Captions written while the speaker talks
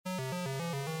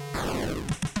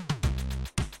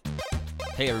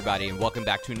Hey everybody, and welcome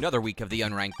back to another week of the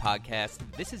Unranked Podcast.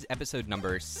 This is episode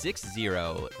number 60.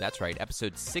 That's right,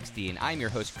 episode 60, and I'm your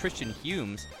host, Christian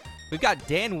Humes. We've got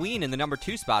Dan Ween in the number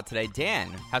 2 spot today.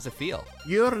 Dan, how's it feel?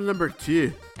 You're number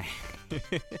 2.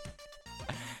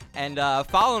 And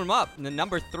following him up, in the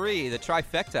number 3, the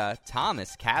trifecta,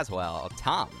 Thomas Caswell.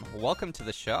 Tom, welcome to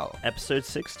the show. Episode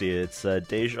 60. It's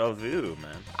deja vu,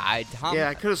 man. I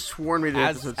could have sworn we did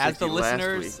episode 60 as the last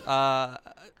listeners week.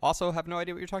 Also have no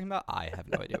idea what you're talking about. I have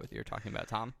no idea what you're talking about,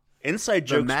 Tom. Inside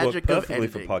jokes magic work of perfectly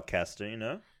for editing. podcasting, you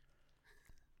know?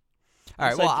 All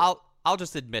right, Inside well, I'll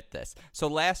just admit this. So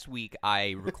last week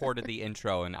I recorded the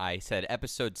intro and I said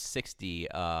episode 60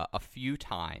 a few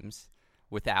times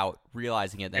without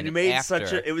realizing it. Then And you made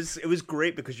after, it was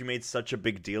great because you made such a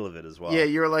big deal of it as well. Yeah,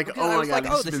 you were like, Because I oh my was god, like,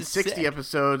 this oh, has this been is 60 sick.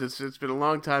 episodes. It's been a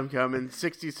long time coming.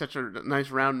 60 is such a nice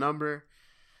round number.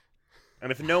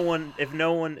 And if anyone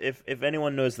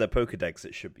knows their Pokedex,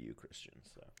 it should be you, Christian.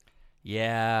 So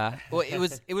yeah. Well, it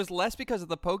was less because of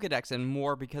the Pokedex and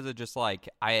more because of just like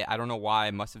I don't know why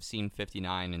I must have seen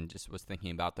 59 and just was thinking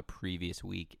about the previous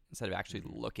week instead of actually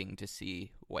looking to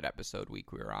see what episode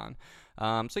week we were on.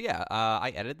 So yeah,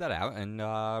 I edited that out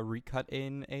and recut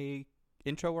in a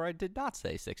intro where I did not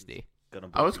say 60.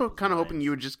 I was kind of hoping you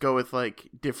would just go with like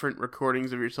different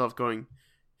recordings of yourself going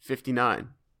 59.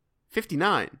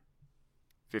 59.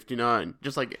 59.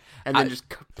 Just like, and then just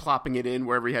plopping it in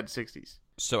wherever you had 60s.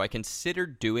 So I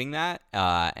considered doing that,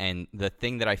 and the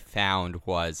thing that I found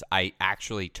was I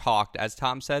actually talked, as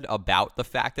Tom said, about the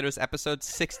fact that it was episode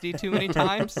 60 too many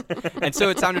times. And so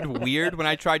it sounded weird when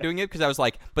I tried doing it because I was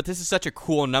like, but this is such a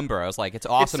cool number. I was like, it's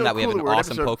awesome so that we have cool an that we're at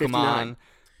awesome episode Pokemon 59.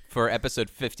 for episode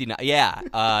 59.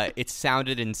 Yeah, it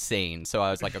sounded insane. So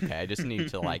I was like, okay, I just need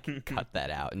to like cut that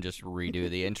out and just redo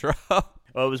the intro. Well,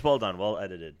 it was well done, well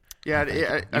edited. Yeah,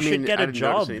 I You should mean, get I a didn't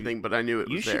job. notice anything, but I knew it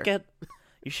was there.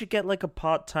 You should get like a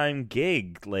part-time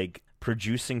gig, like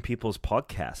producing people's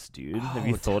podcasts, dude. Have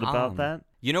you thought Tom. about that?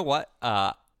 You know what?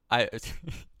 Thank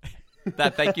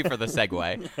you for the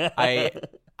segue.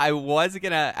 I was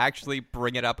gonna actually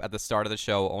bring it up at the start of the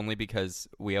show only because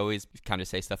we always kind of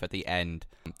say stuff at the end.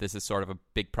 This is sort of a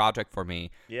big project for me.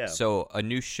 Yeah. So a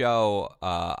new show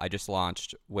I just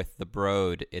launched with the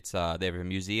Broad. It's they have a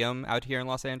museum out here in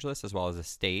Los Angeles as well as a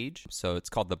stage. So it's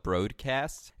called the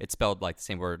Broadcast. It's spelled like the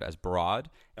same word as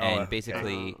broad, and okay.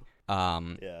 basically.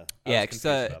 Yeah. Yeah, confused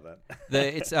about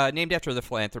that. It's named after the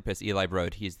philanthropist Eli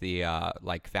Broad. He's the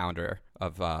founder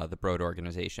of the Broad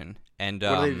organization. And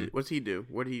What's he do?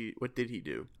 What did he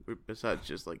do besides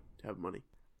just like have money?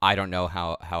 I don't know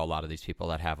how a lot of these people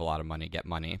that have a lot of money get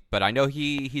money, but I know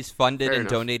he's funded Fair and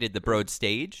enough. donated the Broad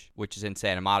Stage, which is in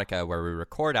Santa Monica where we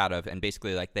record out of, and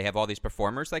basically like they have all these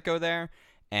performers that go there,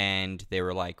 and they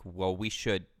were like, well, we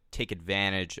should take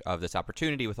advantage of this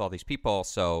opportunity with all these people,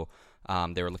 so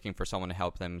they were looking for someone to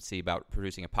help them see about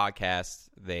producing a podcast.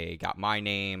 They got my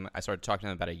name. I started talking to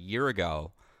them about a year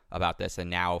ago about this, and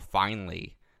now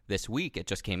finally this week it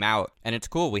just came out, and it's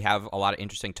cool. We have a lot of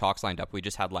interesting talks lined up. We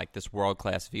just had like this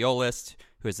world-class violist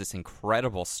who has this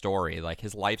incredible story. Like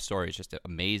his life story is just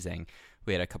amazing.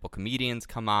 We had a couple comedians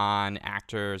come on,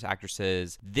 actors,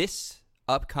 actresses. This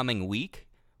upcoming week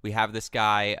we have this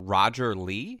guy, Roger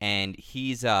Lee, and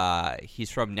he's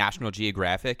from National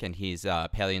Geographic, and he's a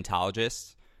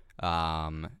paleontologist.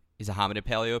 He's a hominid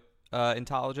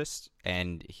paleontologist,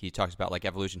 and he talks about like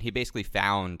evolution. He basically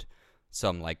found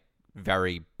some like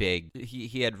very big.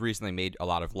 He had recently made a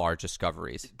lot of large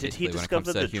discoveries. Did he basically, when it comes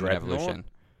discover to the human dreadnought? evolution?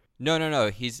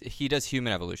 No. He does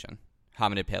human evolution,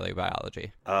 hominid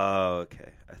paleobiology. Oh,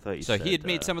 okay. I thought you So said... he had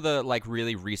made some of the like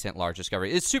really recent large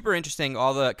discoveries. It's super interesting.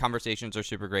 All the conversations are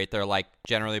super great. They're like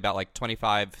generally about like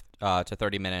 25 to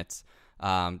 30 minutes.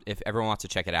 If everyone wants to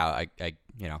check it out, I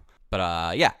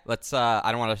But yeah, let's. I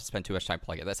don't want to spend too much time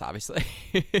plugging this, obviously.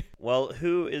 Well,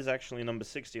 who is actually number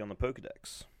 60 on the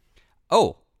Pokedex?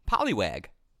 Oh, Poliwag.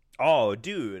 Oh,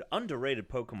 dude, underrated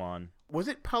Pokemon. Was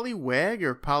it Poliwag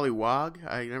or Poliwag?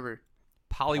 I never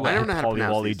Poliwag. know how to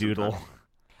pronounce Polywally these Doodle. sometimes.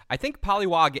 I think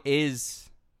Poliwag is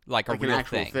like a Like an real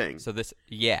actual thing. So this,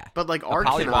 yeah. But like A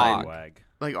Arcanine, Poliwag. Poliwag.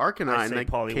 like I Arcanine, say like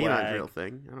Poliwag. Canine's real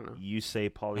thing. I don't know. You say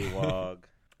Poliwag.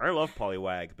 I love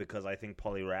Poliwag because I think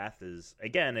Poliwrath is...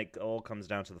 Again, it all comes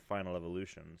down to the final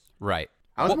evolutions. Right.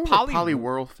 I was Well, more of a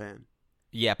Poliwhirl fan,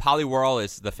 Yeah, Poliwhirl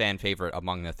is the fan favorite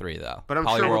among the three, though. but I'm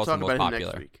sure we'll Poliwhirl's the talk most about him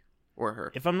popular. next week. Or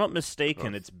her. If I'm not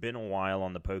mistaken, Both. it's been a while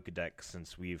on the Pokedex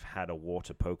since we've had a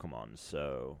water Pokemon,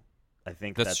 so I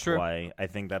think That's that's true. why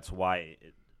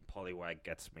Poliwag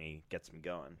gets me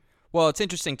going. Well, it's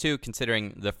interesting, too,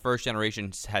 considering the first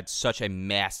generation had such a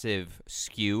massive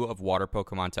skew of water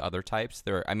Pokemon to other types.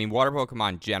 Water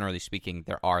Pokemon, generally speaking,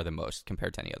 there are the most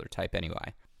compared to any other type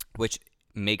anyway, which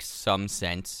makes some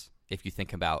sense if you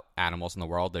think about animals in the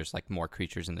world. There's, like, more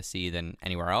creatures in the sea than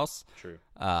anywhere else. True.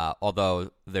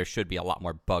 Although there should be a lot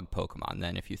more bug Pokemon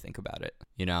then if you think about it,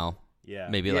 you know? Yeah.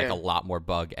 Maybe, like, a lot more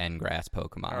bug and grass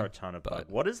Pokemon. There are a ton of bug.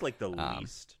 What is, like, the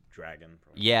least... Dragon.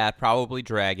 Probably. Yeah, probably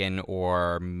dragon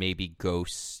or maybe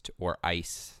ghost or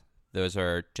ice. Those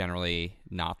are generally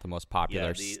not the most popular.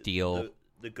 Yeah, Steel.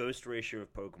 The ghost ratio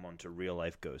of Pokemon to real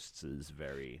life ghosts is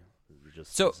very.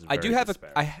 So I do have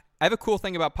I have a cool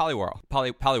thing about Poliwhirl,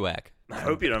 Poliwag. I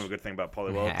hope you don't have a good thing about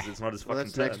Poliwhirl because it's not as fucking. Well,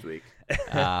 that's sad. next week.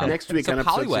 Next week so on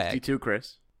episode Poliwag 62,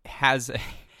 Chris. It has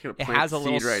a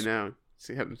little seed right now.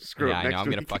 See how to screw yeah, up I next know. I'm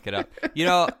week. gonna fuck it up. You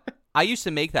know. I used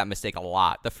to make that mistake a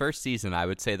lot. The first season, I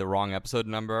would say the wrong episode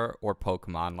number or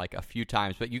Pokemon like a few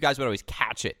times, but you guys would always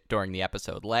catch it during the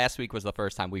episode. Last week was the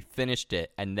first time we finished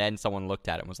it, and then someone looked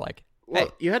at it and was like, hey.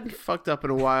 Well, you hadn't fucked up in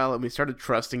a while, and we started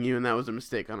trusting you, and that was a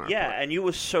mistake on our part. Yeah, and you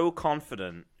were so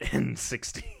confident in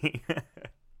 16.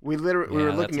 We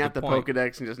were looking at the point.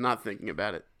 Pokedex and just not thinking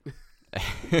about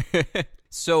it.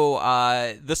 So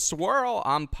the swirl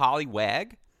on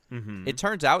Poliwag, it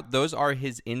turns out those are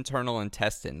his internal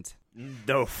intestines.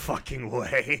 No fucking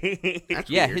way.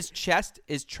 Yeah, weird. his chest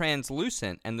is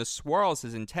translucent, and the swirl is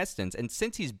his intestines. And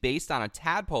since he's based on a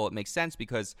tadpole, it makes sense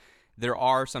because there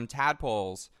are some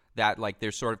tadpoles that, like,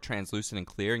 they're sort of translucent and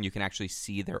clear, and you can actually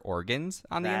see their organs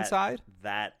on the inside.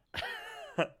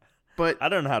 But I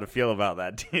don't know how to feel about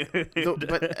that, dude.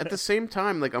 but at the same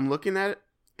time, like, I'm looking at it,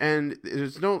 and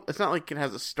it's not like it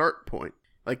has a start point.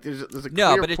 Like, there's a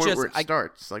clear but it's point just- where it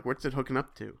starts. Like, what's it hooking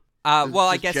up to? Well,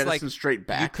 I Just guess jettison like straight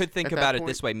back you could think at about that it point?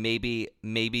 this way.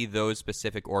 Maybe those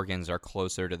specific organs are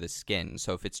closer to the skin.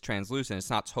 So if it's translucent,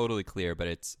 it's not totally clear, but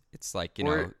it's like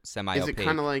Or semi-opaque. Is it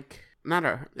kind of like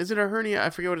is it a hernia? I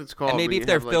forget what it's called. And maybe when if you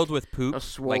they're have, like, filled with poop, a like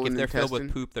swollen if they're filled with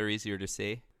intestine? poop, they're easier to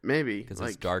see. Maybe 'Cause like,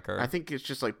 it's darker. I think it's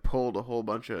just like pulled a whole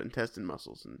bunch of intestine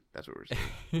muscles, and that's what we're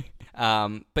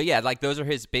saying. But yeah, like those are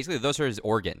his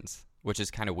organs, which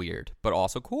is kind of weird, but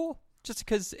also cool. Just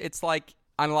because it's like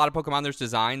on a lot of Pokemon, there's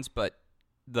designs, but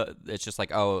it's just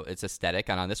like, oh, it's aesthetic,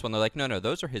 and on this one, they're like, no,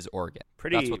 those are his organs.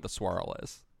 That's what the swirl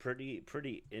is.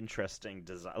 Pretty interesting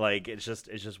design. Like it's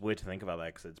just weird to think about that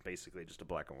because it's basically just a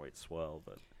black and white swirl.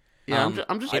 But Yeah,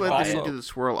 I'm just glad they also- didn't do the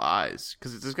swirl eyes,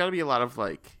 because there's got to be a lot of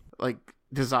like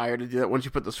desire to do that once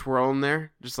you put the swirl in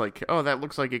there. Just like, oh, that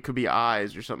looks like it could be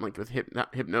eyes or something, like with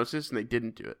hypnosis, and they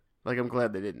didn't do it. Like, I'm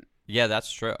glad they didn't. Yeah,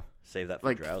 that's true. save that for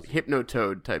Like drowsy.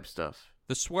 Hypnotoad type stuff.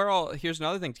 The swirl, here's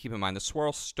another thing to keep in mind. The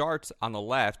swirl starts on the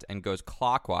left and goes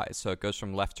clockwise. So it goes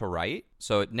from left to right.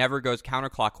 So it never goes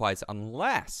counterclockwise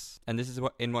unless, and this is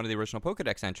in one of the original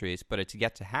Pokedex entries, but it's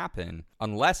yet to happen,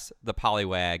 unless the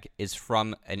Poliwag is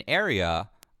from an area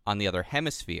on the other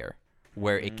hemisphere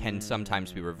where it can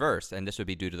sometimes be reversed. And this would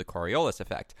be due to the Coriolis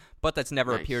effect. But that's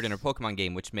never Nice. appeared in a Pokemon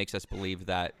game, which makes us believe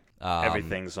that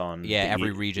Everything's on. yeah, the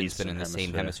every region's been Eastern in the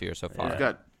same hemisphere so far. We've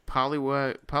got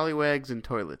Poliwags and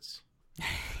toilets.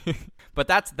 But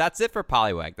that's it for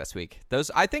Poliwag this week.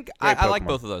 Those I think Great I like Pokemon.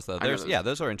 both of those though. I know those.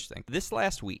 Those are interesting. This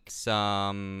last week,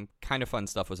 some kind of fun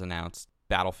stuff was announced.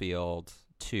 Battlefield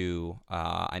 2.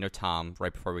 I know Tom,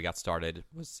 right before we got started,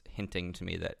 was hinting to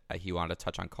me that he wanted to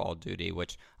touch on Call of Duty,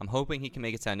 which I'm hoping he can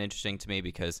make it sound interesting to me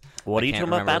because What I are you can't talking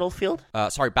about? remember- Battlefield?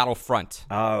 Sorry, Battlefront.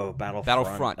 Oh, Battlefront.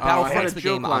 Battlefront. Oh, I had Battlefront's a the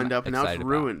joke game I'm lined up, and now it's excited about.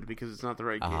 ruined because it's not the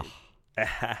right game.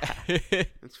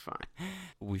 It's fine.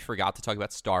 We forgot to talk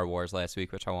about Star Wars last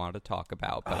week, which I wanted to talk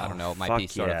about, but I don't know. It might be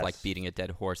fuck sort of yes. like beating a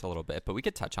dead horse a little bit, but we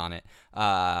could touch on it.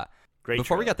 Great.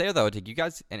 Before we trailer. got there, though, did you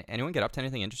guys, anyone get up to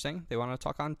anything interesting they wanted to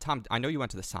talk on? Tom, I know you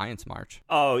went to the Science March.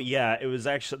 Oh yeah, it was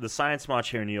actually the Science March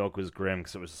here in New York was grim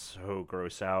because it was so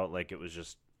gross out. Like it was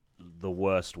just the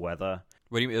worst weather.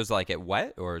 What do you mean? It was like it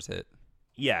wet, or is it?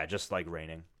 Yeah, just like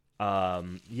raining.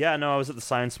 Yeah, no, I was at the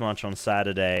Science March on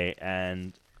Saturday,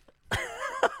 and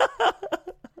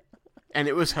And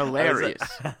it was hilarious.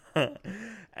 and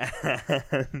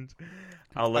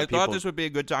I'll let I people. thought this would be a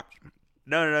good time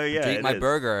No, yeah. to eat it my is.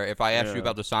 burger. If I asked you Yeah.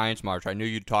 about the Science March, I knew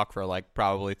you'd talk for like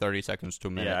probably 30 seconds to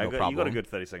a minute. Yeah, no problem. you got a good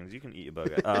 30 seconds. You can eat your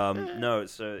burger. No,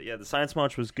 so yeah, the Science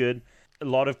March was good. A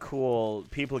lot of cool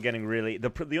people are getting really.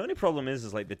 The only problem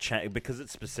is like the chant because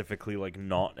it's specifically like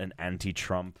not an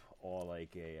anti-Trump or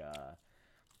like a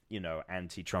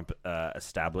anti-Trump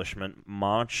establishment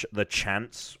march. The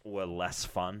chants were less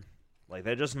fun. Like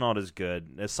they're just not as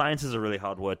good. Science is a really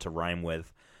hard word to rhyme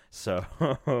with, so.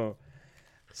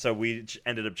 So we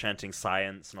ended up chanting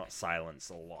science, not silence,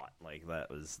 a lot. Like that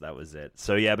was it.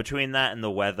 So yeah, between that and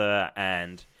the weather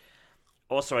and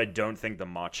Also, I don't think the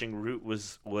marching route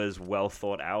was well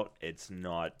thought out. It's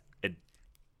not.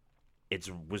 It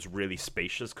was really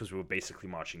spacious because we were basically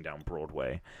marching down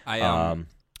Broadway. I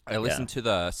listened to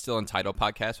the Still Entitled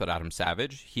podcast with Adam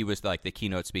Savage. He was like the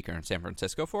keynote speaker in San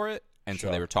Francisco for it, and so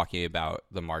they were talking about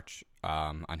the march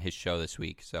on his show this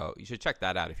week. So you should check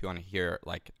that out if you want to hear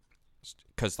like,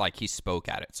 because like he spoke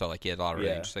at it, so like he had a lot of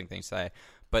really interesting things to say.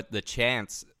 But the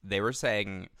chants, they were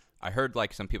saying, I heard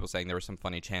like some people saying there were some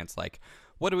funny chants like,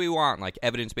 what do we want? Like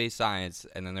evidence-based science.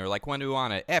 And then they were like, when do we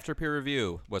want it? After peer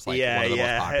review was like one of the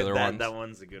most popular ones. That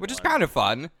one's a good one. Which is kind of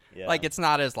fun. Yeah. Like it's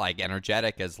not as like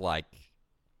energetic as like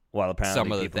apparently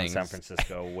some of the people things. In San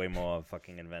Francisco are way more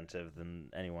fucking inventive than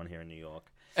anyone here in New York.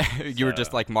 You were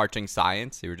just like marching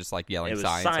science? You were just like yelling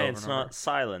science? Science, over and over? not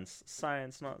silence.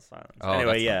 Science, not silence. Oh,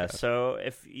 anyway, yeah. So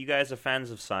if you guys are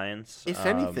fans of science... If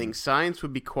anything, science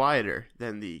would be quieter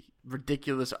than the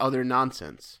ridiculous other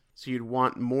nonsense. So you'd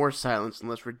want more silence and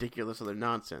less ridiculous other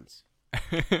nonsense.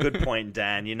 Good point,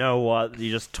 Dan. You know what?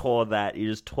 You just tore that.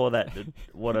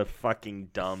 What a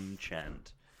fucking dumb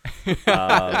chant.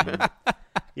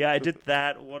 Yeah, I did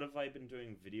that. What have I been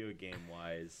doing video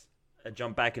game-wise? I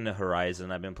jumped back into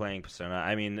Horizon. I've been playing Persona.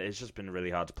 I mean, it's just been really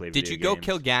hard to play video games. Did you go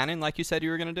kill Ganon like you said you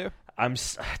were going to do?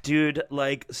 Dude,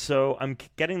 like, so I'm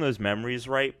getting those memories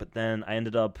right, but then I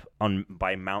ended up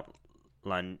by Mount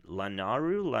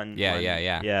Lannaru?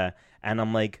 Yeah. And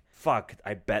I'm like, fuck,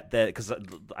 I bet that, because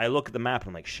I look at the map and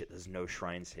I'm like, shit, there's no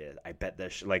shrines here. I bet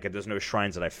there's no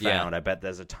shrines that I found. Yeah. I bet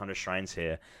there's a ton of shrines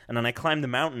here. And then I climbed the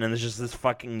mountain and there's just this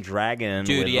fucking dragon.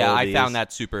 Dude, with yeah, all I these... found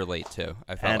that super late too.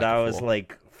 I was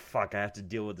like, fuck, I have to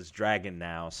deal with this dragon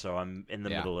now, so I'm in the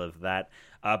middle of that.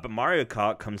 But Mario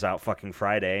Kart comes out fucking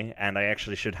Friday, and I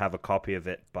actually should have a copy of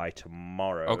it by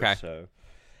tomorrow. Okay. So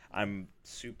I'm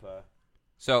super...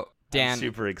 So, Dan... I'm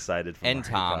super excited for and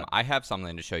Mario Tom, Kart. I have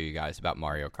something to show you guys about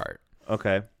Mario Kart.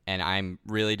 Okay. And I'm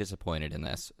really disappointed in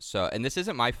this. So, and this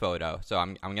isn't my photo, so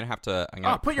I'm gonna have to...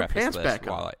 put your pants back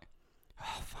on.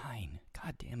 Oh, fine.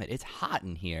 God damn it. It's hot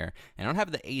in here. And I don't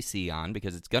have the AC on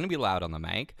because it's going to be loud on the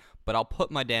mic, but I'll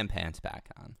put my damn pants back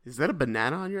on. Is that a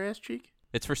banana on your ass cheek?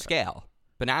 It's for scale.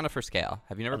 Banana for scale.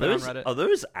 Have you never been on Reddit? Are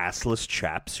those assless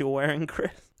chaps you're wearing,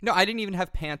 Chris? No, I didn't even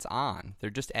have pants on.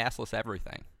 They're just assless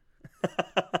everything.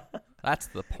 That's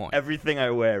the point. Everything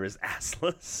I wear is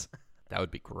assless. That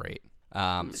would be great.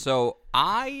 So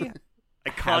I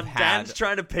can't. have Dan's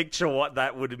trying to picture what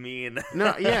that would mean.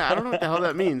 No, yeah, I don't know what the hell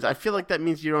that means. I feel like that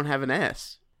means you don't have an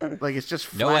ass. Like it's just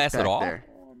flat No ass back at all? there.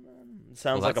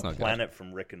 Sounds Well, like a that's no planet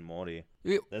from Rick and Morty.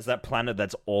 You- There's that planet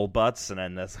that's all butts, and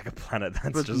then there's like a planet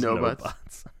that's With just no no butts.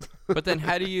 butts. But then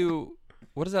how do you...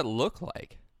 What does that look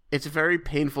like? It's very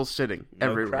painful sitting No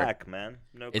everywhere. crack, man.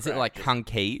 No Is crack. it like Just-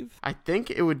 concave? I think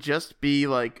it would just be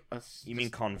like a... You mean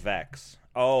convex?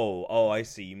 Oh, I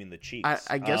see. You mean the cheeks?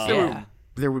 I guess Yeah.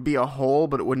 there would be a hole,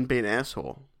 but it wouldn't be an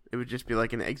asshole. It would just be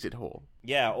like an exit hole.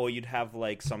 Yeah, or you'd have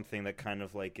like something that kind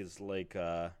of like is like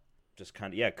just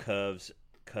kind of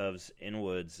curves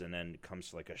inwards and then comes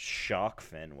to like a shark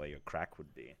fin where your crack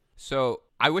would be. So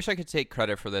I wish I could take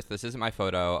credit for this. This isn't my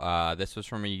photo. This was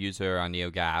from a user on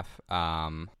NeoGAF.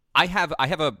 I have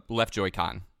a left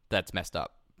Joy-Con that's messed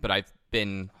up, but I've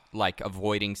been like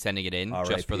avoiding sending it in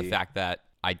just for the fact that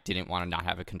I didn't want to not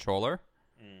have a controller.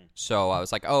 So I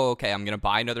was like, oh, okay, I'm going to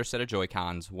buy another set of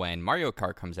Joy-Cons when Mario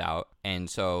Kart comes out. And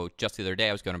so just the other day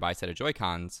I was going to buy a set of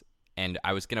Joy-Cons, and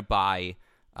I was going to buy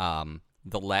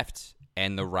the left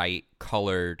and the right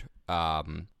colored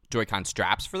Joy-Con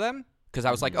straps for them. Because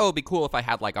I was like, oh, it'd be cool if I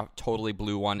had like a totally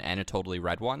blue one and a totally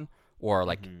red one, or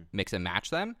like mix and match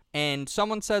them. And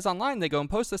someone says online, they go and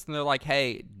post this, and they're like,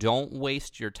 hey, don't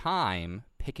waste your time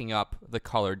picking up the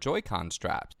colored Joy-Con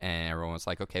straps. And everyone was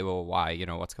like, okay, well, why? You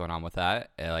know, what's going on with that?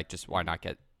 Like, just why not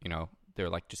get, you know, they're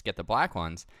like, just get the black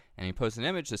ones. And he posted an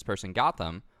image, this person got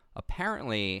them.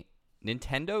 Apparently,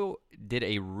 Nintendo did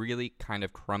a really kind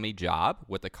of crummy job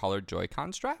with the colored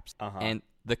Joy-Con straps, and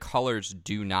the colors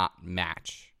do not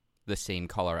match the same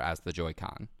color as the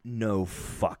Joy-Con. No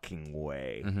fucking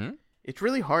way. Mm-hmm. It's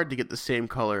really hard to get the same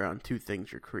color on two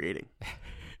things you're creating.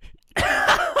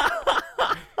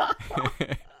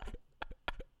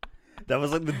 That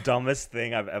was like the dumbest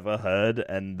thing I've ever heard,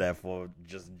 and therefore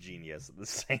just genius at the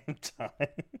same time.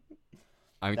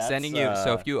 I'm sending you.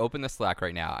 So if you open the Slack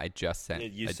right now, I just sent.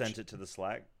 You sent it to the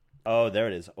Slack? Oh, there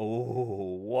it is.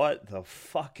 Oh, what the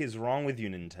fuck is wrong with you,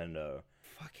 Nintendo?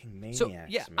 Fucking maniacs, So yeah,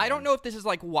 man. I don't know if this is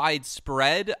like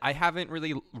widespread. I haven't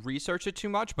really researched it too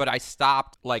much, but I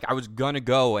stopped. Like I was gonna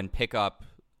go and pick up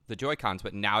the Joy-Cons,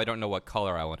 but now I don't know what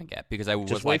color I want to get because I was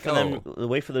Just like,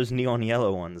 wait for those neon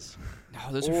yellow ones.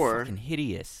 no, those Or are fucking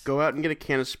hideous. Go out and get a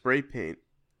can of spray paint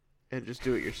and just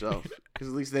do it yourself. Because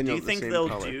at least then Do you'll you have the think same they'll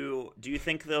color. do you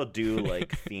think they'll do like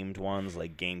themed ones,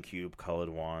 like GameCube colored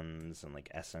ones and like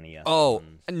SNES Oh,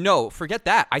 ones? no, forget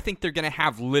that. I think they're going to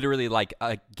have literally like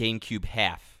a GameCube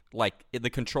half. Like the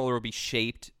controller will be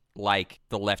shaped like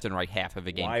the left and right half of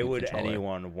a GameCube Why would controller.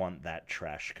 anyone want that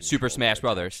trash controller Super Smash attached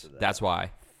Brothers. to that? That's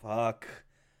why. Fuck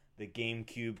the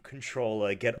GameCube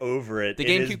controller. Get over it. The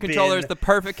It has GameCube controller is been the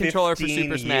perfect controller for 15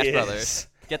 Super Smash years. Brothers.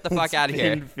 Get the fuck It's out of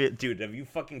here. been dude, have you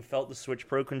fucking felt the Switch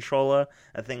Pro controller?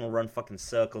 That thing will run fucking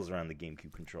circles around the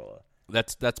GameCube controller.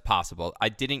 That's possible. I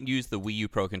didn't use the Wii U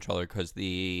Pro controller because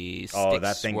the sticks Oh,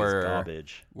 that thing is were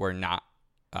garbage. not.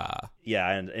 Yeah,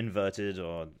 and inverted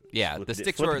or Yeah, the flippity-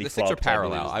 sticks flippity were flopped,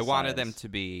 parallel. believe I is the wanted them size. to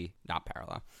be not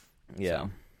parallel. Yeah. So.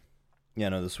 Yeah,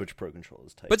 no, the Switch Pro controller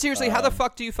is tight. But seriously, how the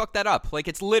fuck do you fuck that up? Like,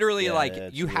 it's literally yeah, like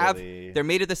it's you have. really- They're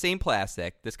made of the same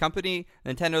plastic. This company,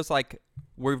 Nintendo's like,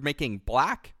 we're making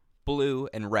black, blue,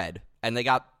 and red, and they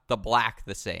got the black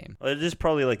the same. Well, it is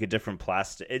probably like a different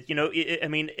plastic. I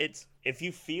mean, it's if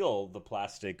you feel the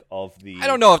plastic of the. I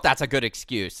don't know if that's a good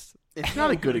excuse. It's not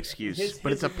a good excuse, Here's-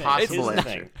 but it's a here's the thing. possible Here's the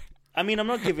answer. thing. I mean, I'm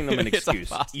not giving them an It's excuse.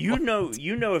 impossible.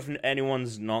 You know, if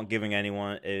anyone's not giving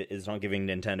is not giving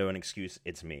Nintendo an excuse,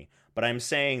 it's me. But I'm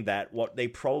saying that what they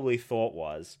probably thought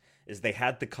is they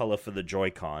had the color for the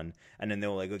Joy-Con, and then they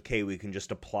were like, okay, we can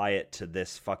just apply it to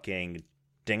this fucking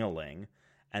ding-a-ling,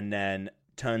 and then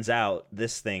turns out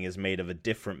this thing is made of a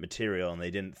different material, and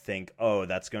they didn't think, oh,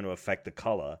 that's going to affect the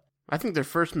color. I think their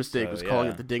first mistake So, was calling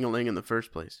yeah. it the ding-a-ling in the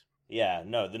first place. Yeah,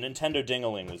 no, the Nintendo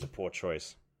ding-a-ling was a poor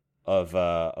choice.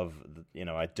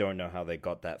 I don't know how they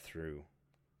got that through.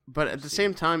 But at the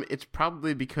same time, it's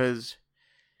probably because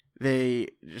they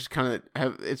just kind of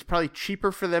have. It's probably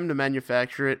cheaper for them to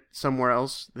manufacture it somewhere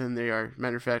else than they are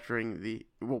manufacturing the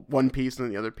one piece and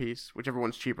then the other piece, whichever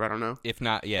one's cheaper. I don't know. If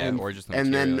not, yeah, and, or just the and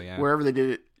material, then yeah. wherever they did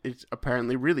it, it's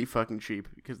apparently really fucking cheap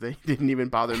because they didn't even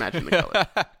bother matching the color.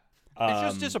 It's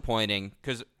just disappointing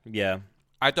because Yeah.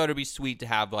 I thought it'd be sweet to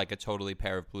have like a totally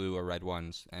pair of blue or red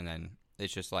ones, and then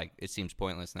it's just like it seems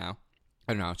pointless now.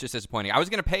 I don't know. It's just disappointing. I was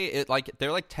gonna pay it like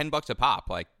they're like $10 a pop.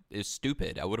 Like it's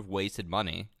stupid. I would have wasted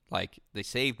money. Like they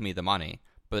saved me the money,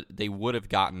 but they would have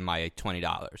gotten my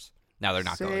 $20. Now they're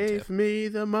not going to. Save me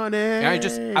the money.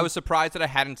 And I was surprised that I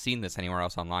hadn't seen this anywhere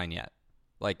else online yet.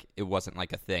 Like it wasn't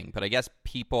like a thing. But I guess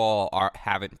people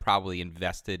haven't probably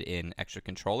invested in extra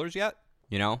controllers yet.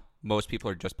 You know, most people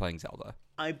are just playing Zelda.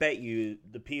 I bet you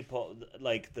the people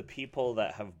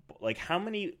that have like how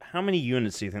many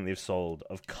units do you think they've sold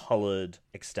of colored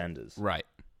extenders? Right.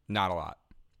 Not a lot.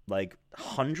 Like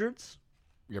hundreds?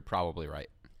 You're probably right.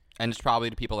 And it's probably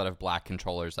the people that have black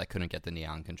controllers that couldn't get the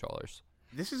neon controllers.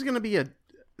 This is gonna be an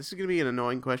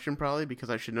annoying question probably because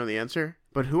I should know the answer.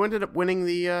 But who ended up winning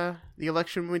the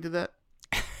election when we did that?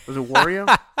 Was it Wario?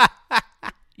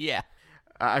 Yeah.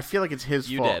 I feel like it's his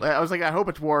You fault. did. I was like, I hope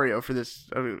it's Wario for this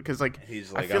because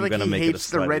He's I like, feel "I'm like gonna he make it a hates the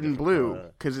slightly red and different blue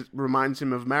color." because it reminds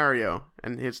him of Mario,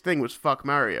 and his thing was fuck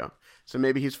Mario. So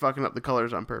maybe he's fucking up the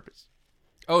colors on purpose.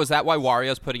 Oh, is that why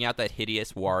Wario's putting out that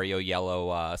hideous Wario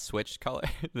yellow Switch color?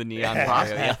 The neon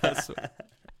Wario yellow Switch.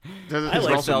 Does I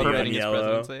like also Celebrating neon his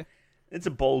yellow. presidency. It's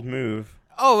a bold move.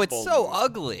 Oh, it's Bold so move.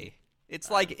 ugly.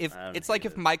 It's like if I don't it's like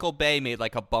hate if it. Michael Bay made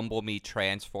like a Bumblebee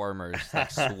Transformers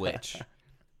like Switch.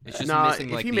 It's just Nah, missing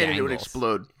if like he the made it, it would angles.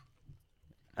 explode.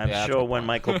 I'm Yeah, that's sure my when point.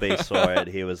 Michael Bay saw it,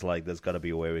 he was like, "There's got to be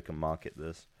a way we can market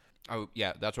this." Oh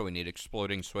yeah, that's what we need: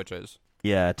 exploding switches.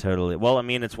 Yeah, totally. Well, I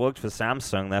mean, it's worked for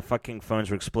Samsung. Their fucking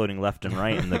phones were exploding left and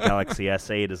right, and the Galaxy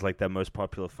S8 is like their most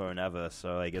popular phone ever.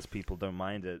 So I guess people don't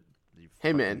mind it. You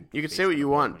Hey man, fucking you can face say what on you the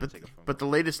want, phone but when you take a phone. but the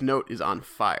latest Note is on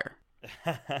fire.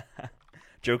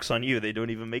 Joke's on you. They don't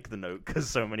even make the Note because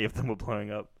so many of them were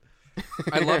blowing up.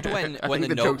 I loved when I think the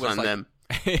the Note joke's was on like them.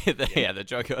 the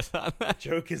joke was on that.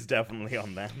 Joke is definitely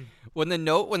on them. When the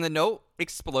Note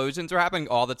explosions are happening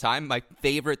all the time, my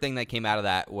favorite thing that came out of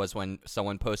that was when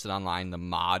someone posted online the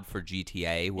mod for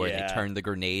GTA where Yeah. they turned the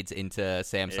grenades into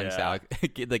Samsung's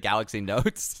Yeah. the Galaxy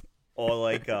Notes. Or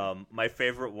like my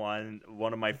favorite one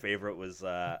of my favorite was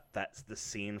that's the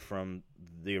scene from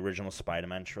the original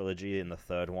Spider-Man trilogy in the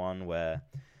third one where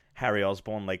Harry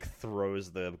Osborn like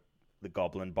throws the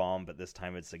goblin bomb, but this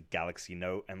time it's a Galaxy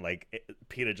Note, and like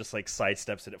Peter just like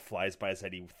sidesteps it, it flies by his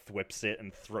head, he whips it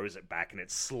and throws it back, and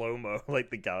it's slow-mo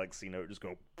like the Galaxy Note just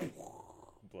going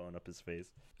blowing up his face.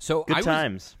 So Good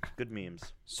times. Good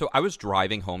memes. I was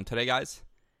driving home today, guys.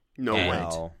 No And- way.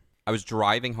 Wow. I was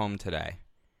driving home today,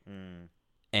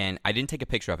 and I didn't take a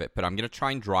picture of it, but I'm going to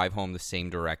try and drive home the same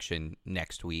direction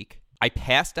next week. I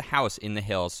passed a house in the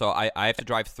hills, so I have to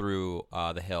drive through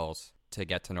the hills to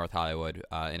get to North Hollywood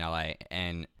in LA,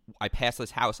 and I passed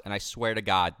this house, and I swear to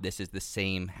God, this is the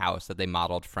same house that they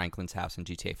modeled Franklin's house in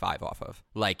GTA 5 off of.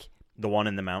 Like, The one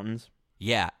in the mountains?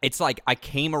 yeah, it's like I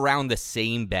came around the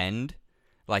same bend.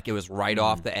 Like, it was right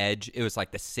off the edge. It was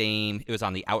like the same. It was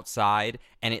on the outside,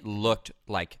 and it looked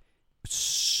like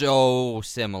so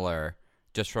similar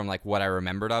just from like what I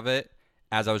remembered of it.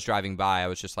 As I was driving by, I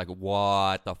was just like,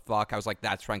 what the fuck? I was like,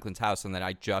 that's Franklin's house. And then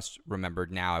I just remembered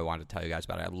now I wanted to tell you guys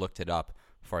about it. I looked it up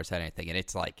before I said anything, and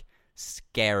it's like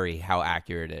scary how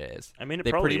accurate it is. I mean, it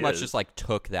they probably pretty much is. just like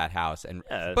took that house. And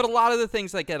Yeah. But a lot of the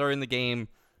things like that are in the game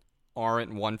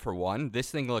aren't one for one. This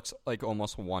thing looks like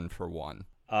almost one for one.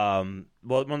 Well,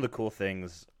 one of the cool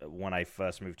things when I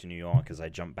first moved to New York is I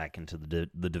jumped back into the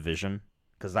Division,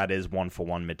 because that is one for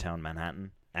one Midtown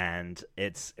Manhattan, and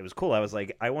it was cool. I was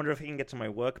like, I wonder if I can get to my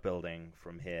work building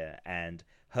from here. And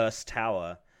Hearst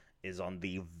Tower is on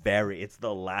it's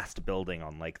the last building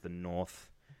on like the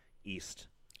northeast.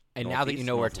 And now that you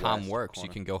know where Tom northwest works, corner.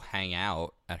 you can go hang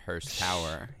out at Hearst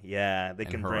Tower. Yeah, they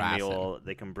and can bring harass me him. all.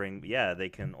 They can bring. Yeah, they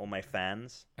can all my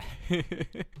fans.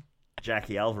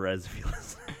 Jackie Alvarez, if you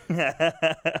listen.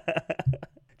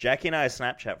 Jackie and I are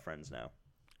Snapchat friends now.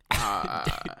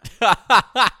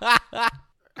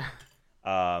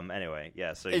 Anyway,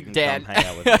 yeah. So you can Dan. come hang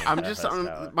out with me. I'm at just Hearst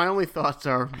Tower. my only thoughts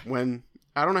are when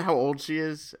I don't know how old she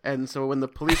is, and so when the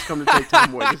police come to take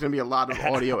Tom away, there's gonna be a lot of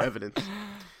audio evidence.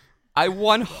 I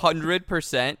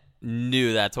 100%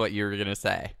 knew that's what you were going to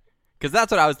say. Because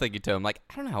that's what I was thinking to him. Like,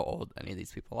 I don't know how old any of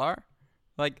these people are.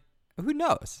 Like, who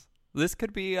knows? This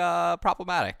could be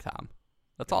problematic, Tom.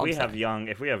 That's all I'm saying.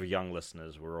 If we have young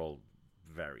listeners, we're all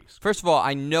very screwed. First of all,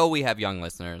 I know we have young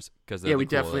listeners. Because Yeah, we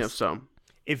definitely have some.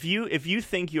 If you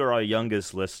think you're our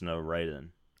youngest listener, write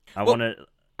in. I Well, want to.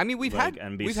 I mean, we've Like, had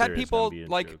and be we've had serious, people don't be a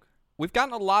like joke. we've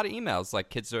gotten a lot of emails. Like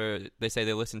kids they say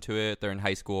they listen to it. They're in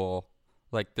high school.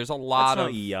 Like there's a lot That's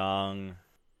of not young.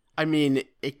 I mean,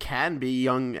 it can be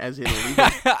young as in illegal.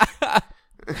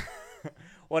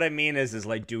 What I mean is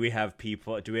like, do we have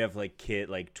like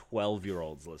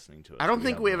 12-year-olds listening to us? I don't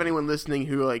think we have anyone listening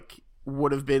who like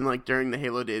would have been like during the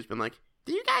Halo days been like,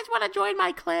 "Do you guys want to join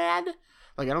my clan?"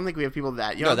 Like, I don't think we have people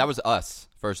that young. No, that was us.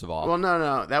 First of all, Well,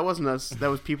 no, that wasn't us. That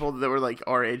was people that were like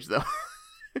our age though.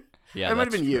 yeah, that might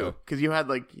have that's been true. you because you had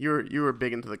like you were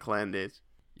big into the clan days.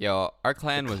 Yo, our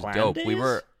clan was clan dope. days?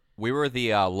 We were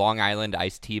the Long Island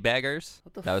Iced Tea Baggers.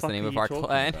 What the That was the fuck name are of you our talking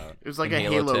clan. about? It was like In a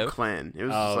Halo Halo 2? clan. It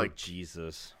was Oh just like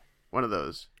Jesus! one of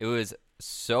those. It was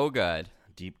so good.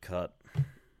 Deep cut.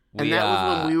 And that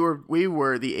was when we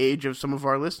were the age of some of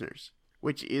our listeners,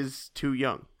 which is too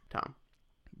young, Tom.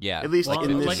 yeah. at least Well,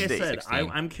 in this like state. I said,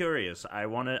 16. I'm curious. I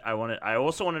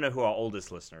also want to know who our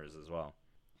oldest listener is as well.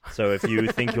 So if you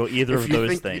think you're either If of you those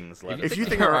think- things, let us If you know.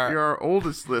 think you're our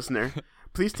oldest listener,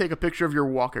 please take a picture of your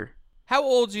walker. How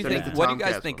old do you Send think? it to What do you Tom guys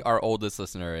Caswell. think our oldest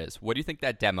listener is? What do you think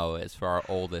that demo is for our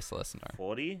oldest listener?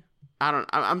 40,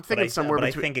 I'm thinking somewhere but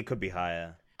between. I think it could be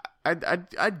higher.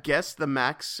 I'd guess the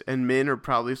max and min are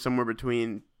probably somewhere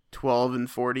between 12 and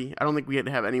 40. I don't think we had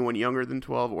to have anyone younger than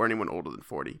 12 or anyone older than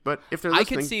 40. But if they're I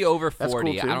listening, could see over that's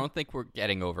 40. cool, too. I don't think we're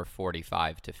getting over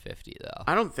 45 to 50 though.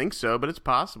 I don't think so, but it's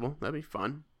possible. That'd be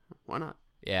fun. Why not?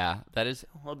 Yeah, that is.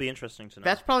 It'll be interesting to know.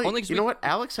 That's probably. Only 'cause You we- know what?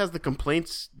 Alex has the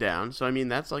complaints down, so I mean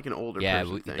that's like an older Yeah,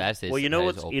 person thing. that's his. well, you know that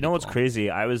is what's old what's people. crazy?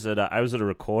 I was at a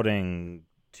recording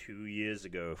 2 years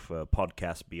ago for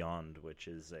Podcast Beyond, which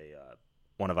is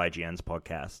one of IGN's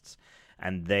podcasts,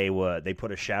 and they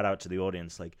put a shout out to the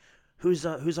audience like, who's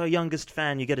our youngest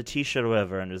fan? You get a T-shirt or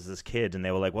whatever. And it was this kid, and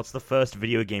they were like, what's the first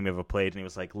video game you ever played? And he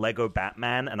was like, Lego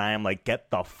Batman. And I am like, get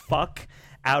the fuck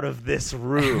out of this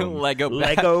room.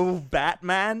 Lego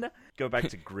Batman. Go back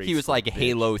to Greece. He was like bitch.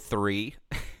 Halo 3.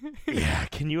 Yeah,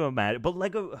 can you imagine? But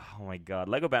Lego, oh my god,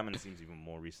 Lego Batman seems even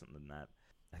more recent than that.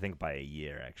 I think by a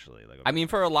year, actually. Lego I mean,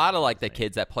 for a lot of like the Batman's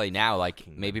kids that play now, like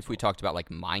fucking maybe if we mental. talked about like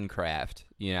Minecraft,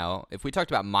 you know, if we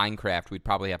talked about Minecraft, we'd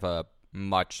probably have a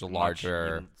much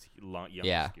larger. young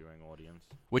Yeah. skewing audience.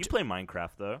 Which- You play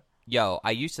Minecraft though? Yo,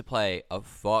 I used to play a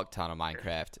fuck ton of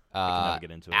Minecraft. I can never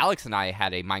get into it. Alex and I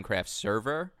had a Minecraft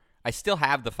server. I still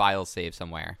have the files saved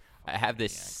somewhere. I have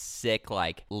this sick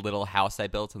like little house I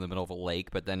built in the middle of a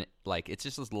lake, but then like it's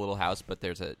just this little house, but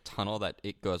there's a tunnel that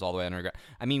it goes all the way underground.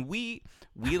 I mean, we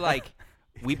like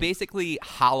we basically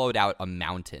hollowed out a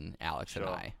mountain, Alex and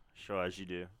I. Sure, as you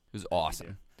do. It was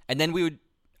awesome. And then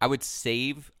I would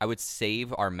save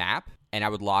our map, and I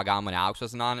would log on when Alex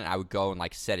wasn't on, and I would go and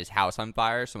like set his house on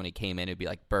fire. So when he came in, it'd be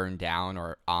like burned down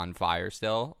or on fire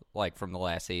still, like from the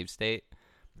last save state.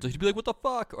 So he'd be like, "What the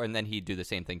fuck?" And then he'd do the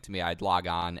same thing to me. I'd log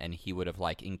on, and he would have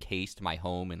like encased my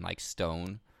home in like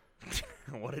stone.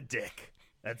 What a dick.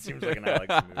 That seems like an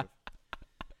Alex move.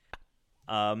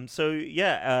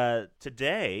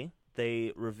 Today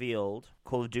they revealed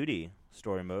Call of Duty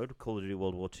story mode, Call of Duty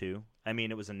World War II. I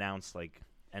mean, it was announced like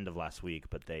end of last week,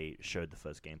 but they showed the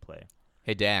first gameplay.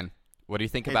 Hey Dan, what do you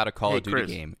think about a Call of Duty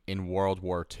Chris. game in World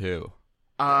War II?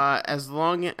 As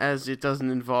long as it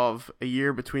doesn't involve a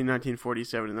year between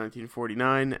 1947 and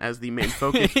 1949 as the main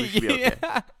focus, we should be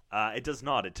okay. It does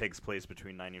not. It takes place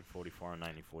between 1944 and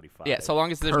 1945. Yeah, so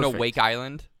long as there's no Perfect. Wake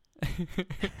Island.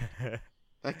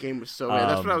 That game was so bad.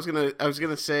 That's what I was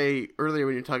gonna say earlier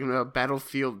when you're talking about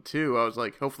Battlefield 2. I was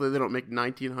like, hopefully they don't make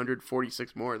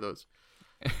 1946 more of those.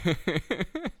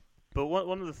 But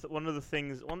one of the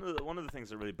things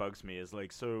that really bugs me is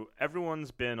like, so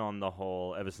everyone's been on the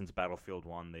whole ever since Battlefield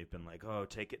 1. They've been like, oh,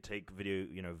 take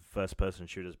video, first person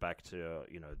shooters back to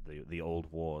the old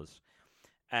wars,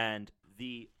 and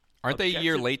Aren't they a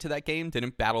year late to that game?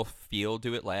 Didn't Battlefield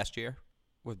do it last year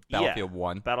with Battlefield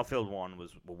 1? Battlefield 1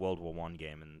 was a World War 1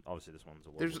 game, and obviously this one's a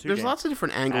World War 2 There's game. lots of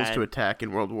different angles to attack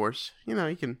in World Wars. You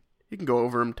can go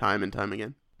over them time and time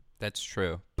again. That's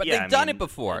true. But Yeah, they've done it it's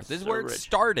before. This is so where it rich.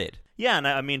 started. Yeah, and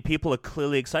I mean, people are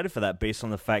clearly excited for that based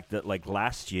on the fact that, like,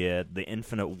 last year, the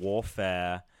Infinite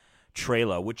Warfare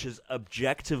trailer, which is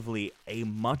objectively a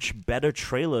much better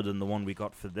trailer than the one we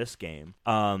got for this game,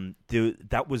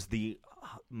 that was the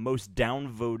most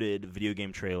downvoted video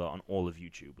game trailer on all of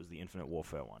YouTube, was the Infinite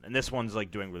Warfare one. And this one's,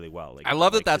 like, doing really well. Like, I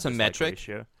love that like, that's the a dislike metric.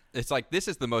 ratio. It's like, this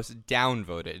is the most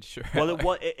downvoted. Sure.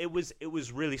 Well, it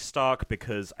was really stark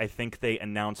because I think they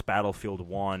announced Battlefield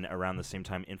 1 around the same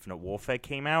time Infinite Warfare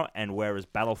came out, and whereas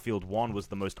Battlefield 1 was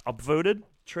the most upvoted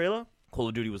trailer, Call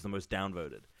of Duty was the most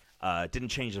downvoted. Didn't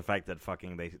change the fact that That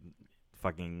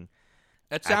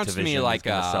sounds to me Activision like is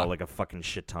gonna sell like a fucking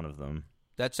shit ton of them.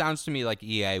 That sounds to me like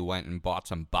EA went and bought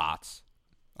some bots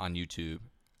on YouTube.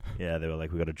 Yeah, they were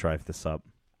like, we got to drive this up.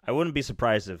 I wouldn't be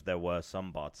surprised if there were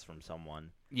some bots from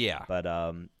someone. Yeah. But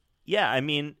yeah, I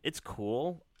mean, it's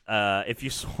cool. If you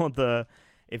saw the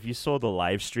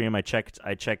live stream, I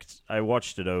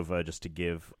watched it over just to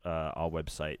give our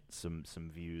website some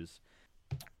views.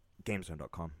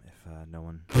 Gamezone.com, if no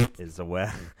one is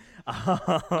aware.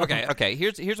 Okay.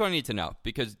 Here's what I need to know,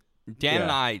 because Dan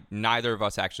and I, neither of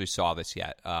us actually saw this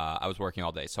yet. I was working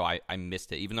all day, so I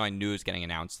missed it, even though I knew it was getting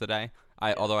announced today.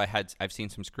 Although I've seen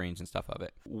some screens and stuff of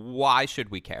it. Why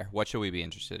should we care? What should we be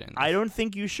interested in? I don't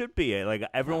think you should be. Like,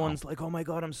 everyone's like, oh my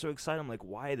god, I'm so excited. I'm like,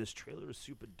 why? This trailer is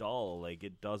super dull. Like,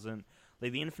 it doesn't...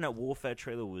 Like, the Infinite Warfare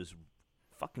trailer was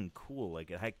fucking cool. Like,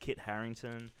 it had Kit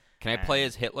Harington. Can I play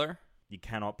as Hitler? You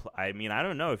cannot play... I mean, I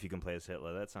don't know if you can play as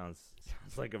Hitler. That sounds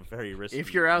like a very risky...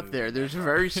 If you're out there, there's a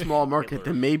very small market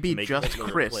that may be just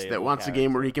Chris that wants a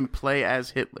game where he can play as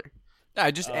Hitler.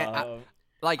 I just I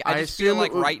just feel assume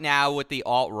like it would- right now with the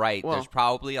alt-right, Well- there's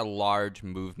probably a large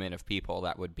movement of people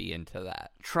that would be into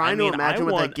that. Trying I mean, to imagine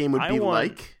what that game would be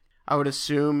like, I would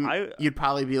assume you'd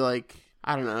probably be like,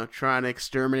 I don't know, trying to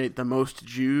exterminate the most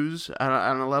Jews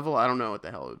on a level. I don't know what the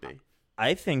hell it would be.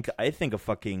 I think a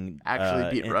fucking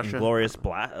Actually beat Russia? Inglorious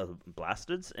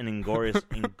Bastards, an Inglorious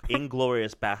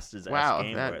Bastards Wow,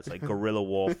 game that- where it's like guerrilla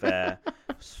warfare,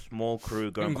 small crew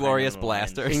going Inglorious behind enemy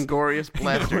lines. Blasters. Inglorious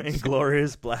Blasters.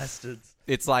 Inglorious Bastards.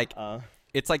 It's like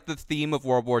the theme of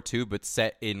World War II, but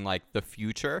set in like the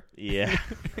future. Yeah.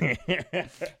 You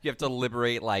have to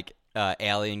liberate like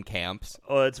alien camps.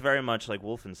 Oh, it's very much like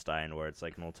Wolfenstein, where it's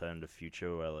like an alternative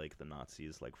future where like the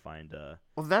Nazis like find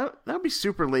Well, that would be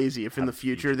super lazy if in the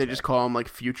future they just call him like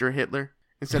Future Hitler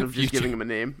instead of just Future- giving him a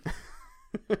name.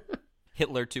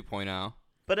 Hitler 2.0.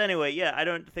 But anyway, yeah, I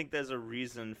don't think there's a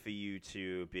reason for you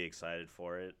to be excited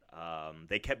for it.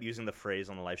 They kept using the phrase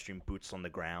on the live stream, "boots on the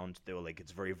ground." They were like,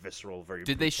 "It's very visceral, very."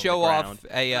 Did they boots on show the off ground.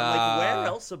 a And I'm like, where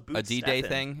else are boots a D-Day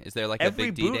stepping? thing? Is there like Every a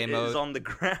big D-Day boot mode? is on the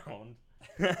ground.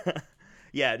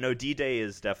 Yeah, no, D-Day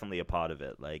is definitely a part of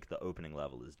it. Like the opening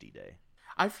level is D-Day.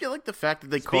 I feel like the fact that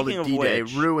they called Speaking it of D-Day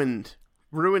which-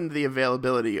 ruined the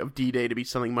availability of D-Day to be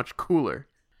something much cooler.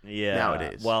 Yeah.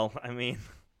 Nowadays. Well, I mean,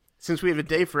 Since we have a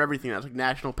day for everything, that's like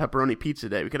National Pepperoni Pizza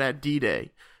Day. We could have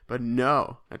D-Day, but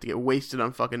no, I have to get wasted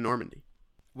on fucking Normandy.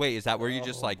 Wait, is that where you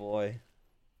just like? boy,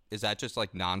 Is that just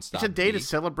like nonstop? It's a day to D?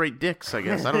 celebrate dicks, I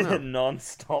guess. I don't know.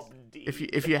 non-stop D.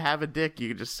 If you have a dick, you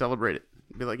can just celebrate it.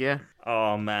 Be like, yeah.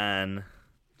 Oh man,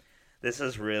 this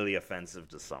is really offensive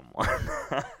to someone.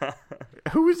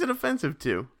 Who is it offensive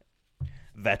to?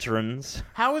 Veterans.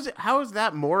 How is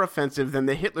that more offensive than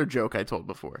the Hitler joke I told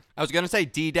before? I was gonna say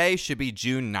D-Day should be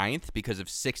June 9th because of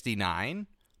 '69,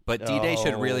 but D-Day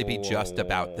should really be just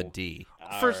about the D.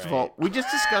 First of all, we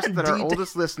just discussed that our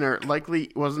oldest listener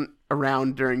likely wasn't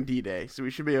around during D-Day, so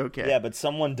we should be okay. Yeah, but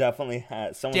someone definitely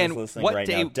has. Someone Dan, who's listening what right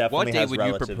day? now definitely What day has would you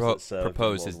relatives that served in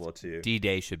propose World is War II.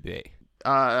 D-Day should be?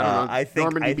 I don't know.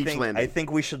 Normandy Beach Landing. I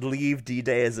think we should leave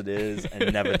D-Day as it is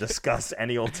and never discuss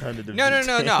any alternative. No.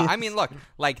 D-Days. I mean, look,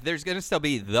 like there's gonna still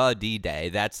be the D-Day.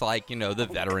 That's like the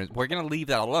veterans. We're gonna leave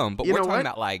that alone. But we're talking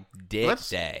about like Dick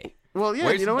Day. Well, yeah,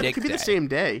 Where's you know what? Dick It could be Day? the same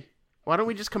day. Why don't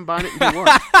we just combine it into one?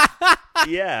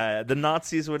 Yeah, the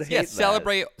Nazis would hate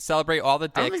that. Celebrate all the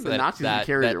I don't dicks think the Nazis would that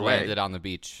carry their way. landed on the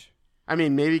beach. I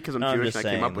mean, maybe because I'm No, I'm Jewish just and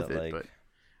I came up saying with that, it, like- but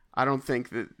I don't think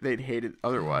that they'd hate it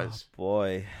otherwise.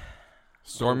 Boy.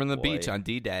 Storming the boy. beach on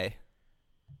D-Day.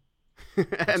 And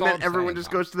all then I'm everyone saying,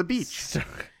 just Tom. goes to the beach.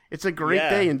 It's a great Yeah.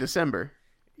 day in December.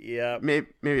 Yeah. Maybe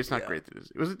it's not Yeah. great.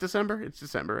 Was it December? It's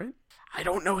December, right? I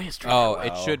don't know history. Oh, that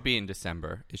it well. should be in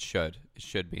December. It should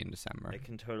be in December. I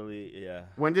can totally, yeah.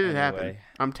 When did it happen? Anyway.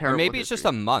 I'm Or terrible. maybe with it's just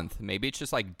history. a month. Maybe it's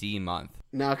just like D month.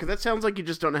 No, because that sounds like you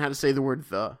just don't know how to say the word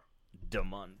the. The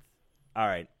month. All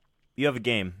right. You have a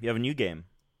game. You have a new game.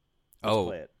 Let's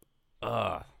play it.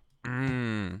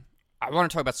 I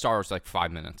want to talk about Star Wars for like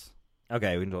 5 minutes.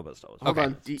 Okay, we can talk about Star Wars. Hold Okay.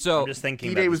 on. So I'm just thinking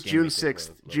D-Day about was this game June makes it 6th.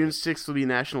 a little June bit- 6th will be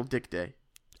National Dick Day.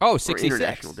 Oh, 66.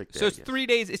 International Dick Day, So I it's guess. 3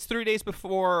 days. It's 3 days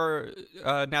before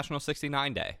National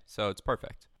 69 Day. So it's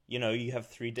perfect. You know, you have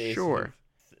 3 days. Sure.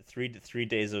 Three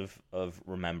days of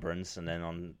remembrance, and then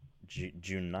on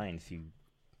June 9th, you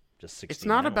just 69. It's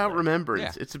not about all day.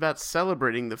 remembrance. Yeah. It's about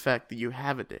celebrating the fact that you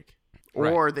have a dick.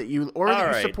 Right. Or that you All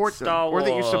right, support them. Star Or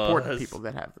that you support Wars. people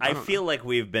that have them. I don't feel like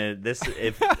we've been this.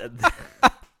 If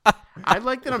I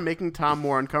like that I'm making Tom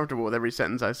more uncomfortable with every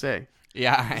sentence I say.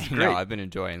 Yeah, I great. know. I've been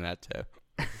enjoying that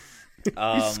too.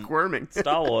 He's squirming.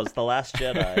 Star Wars: The Last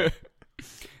Jedi.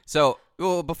 So,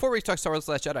 well, before we talk Star Wars: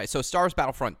 The Last Jedi, so Star Wars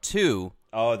Battlefront 2.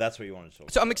 Oh, that's what you wanted to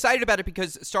talk. So I'm excited about it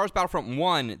because Star Wars Battlefront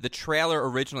 1, the trailer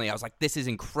originally, I was like, this is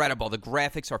incredible. The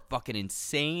graphics are fucking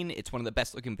insane. It's one of the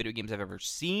best looking video games I've ever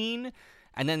seen.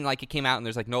 And then like it came out and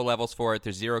there's like no levels for it.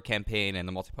 There's zero campaign and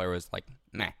the multiplayer was like,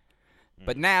 meh.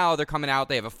 But now they're coming out.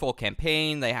 They have a full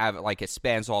campaign. They have like it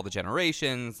spans all the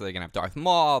generations. They're gonna have Darth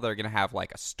Maul. They're gonna have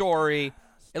like a story.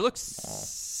 It looks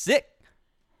sick.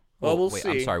 Well, we'll wait, see.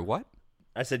 I'm sorry. What?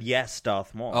 I said yes,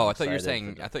 Darth Maul. Oh, I'm I thought you were excited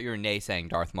saying. for I thought you were naysaying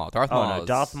Darth Maul. Darth Oh, Maul. no, is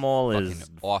Darth Maul fucking is-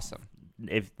 awesome.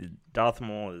 If Darth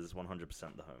Maul is 100%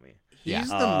 the homie. He's Yeah.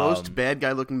 the most bad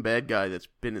guy looking bad guy that's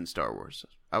been in Star Wars,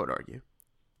 I would argue.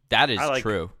 That is I like-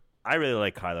 true. I really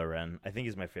like Kylo Ren. I think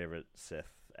he's my favorite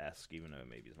Sith-esque, even though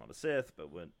maybe he's not a Sith.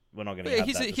 But we're not going to. Yeah,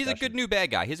 he's a good new bad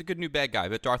guy. He's a good new bad guy.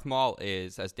 But Darth Maul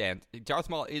is, Darth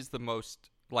Maul is the most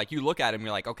like you look at him,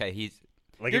 you're like, okay, he's.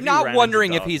 Like, You're if you ran not into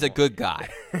wondering if Darth he's a Maul- good guy.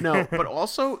 No, but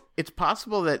also it's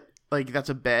possible that like that's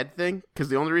a bad thing because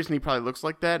the only reason he probably looks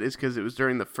like that is because it was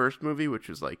during the first movie, which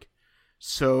was like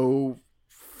so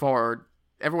far.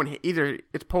 Everyone either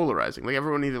it's polarizing, like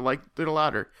everyone either liked it a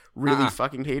lot or really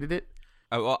fucking hated it.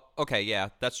 Oh, well, okay, yeah,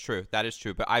 that's true. That is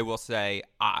true. But I will say,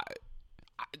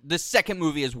 the second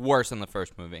movie is worse than the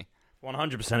first movie.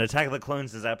 100%. Attack of the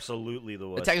Clones is absolutely the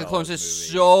worst. Attack of the Star Clones Wars is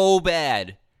movie. so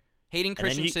bad. Hayden then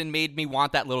you- Christensen made me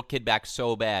want that little kid back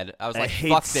so bad. I was I like, hate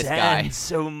fuck this guy. Sand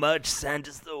so much. Sand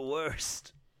is the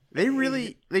worst.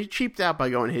 They cheaped out by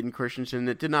going Hayden Christensen.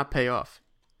 It did not pay off.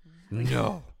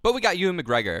 No. But we got Ewan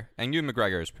McGregor, and Ewan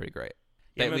McGregor is pretty great.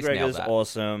 They Ewan at least nailed McGregor's that.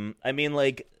 awesome. I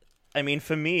mean,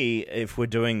 for me, if we're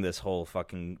doing this whole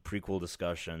fucking prequel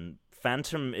discussion,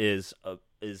 Phantom is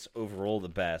overall the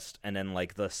best, and then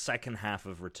like the second half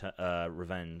of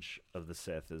Revenge of the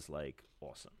Sith is like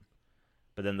awesome.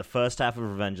 But then the first half of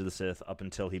Revenge of the Sith, up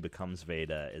until he becomes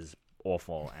Vader, is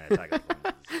awful. And Attack of the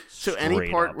Clones is So any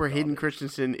straight part up where Hayden garbage.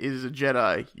 Christensen is a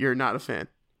Jedi, you're not a fan.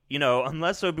 You know,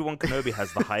 unless Obi-Wan Kenobi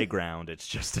has the high ground, it's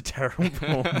just a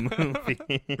terrible movie.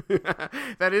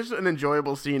 That is an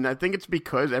enjoyable scene. I think it's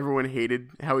because everyone hated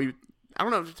how he. I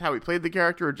don't know if it's how he played the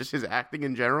character or just his acting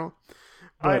in general.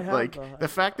 But like the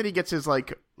fact that he gets his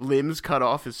like limbs cut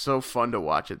off is so fun to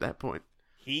watch at that point.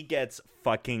 He gets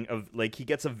he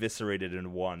gets eviscerated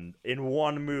in one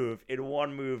move. In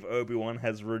one move, Obi-Wan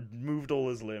has removed all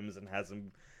his limbs and has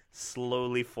him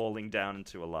slowly falling down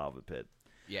into a lava pit.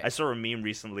 Yeah. I saw a meme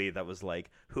recently that was like,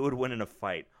 who would win in a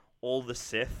fight? All the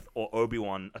Sith or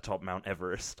Obi-Wan atop Mount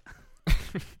Everest?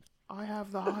 I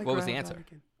have the high What was ground, the answer?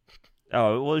 Anakin.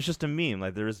 Oh, well, it's just a meme.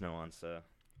 Like, there is no answer.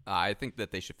 I think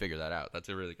that they should figure that out. That's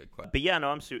a really good question. But yeah, no,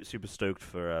 I'm super stoked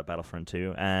for Battlefront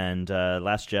 2. And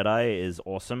Last Jedi is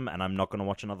awesome, and I'm not going to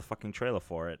watch another fucking trailer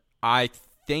for it. I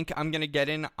think I'm going to get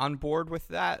on board with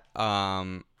that.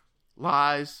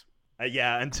 Lies.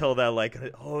 Yeah, until they're like,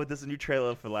 oh, there's a new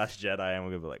trailer for Last Jedi, and we're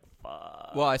going to be like,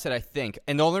 fuck. Well, I said I think.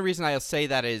 And the only reason I'll say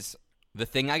that is the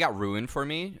thing I got ruined for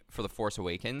me for The Force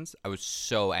Awakens, I was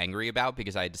so angry about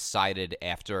because I decided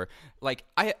after, like,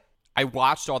 I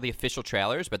watched all the official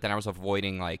trailers, but then I was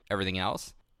avoiding, like, everything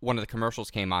else. one of the commercials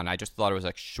came on, I just thought it was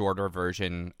a shorter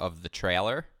version of the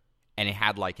trailer. And it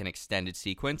had like an extended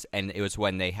sequence. And it was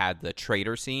when they had the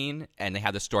traitor scene and they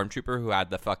had the stormtrooper who had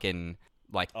the fucking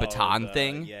like baton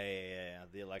thing. Yeah.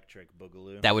 The electric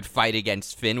boogaloo. That would fight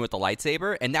against Finn with the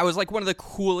lightsaber. And that was like one of the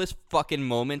coolest fucking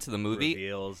moments of the movie.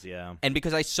 Reveals, yeah. And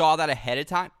because I saw that ahead of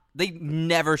time, they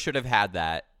never should have had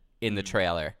that in the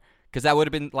trailer. Because that would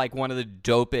have been like one of the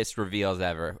dopest reveals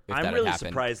ever if I'm that really had happened.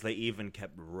 surprised they even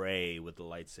kept Rey with the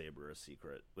lightsaber a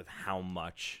secret with how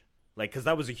much. Like, because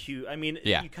that was a huge. I mean,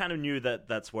 Yeah. you kind of knew that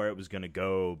that's where it was going to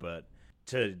go, but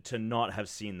to not have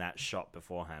seen that shot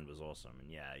beforehand was awesome. And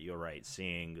yeah, you're right.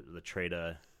 Seeing the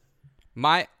traitor.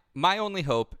 My only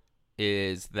hope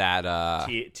is that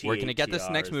we're going to get this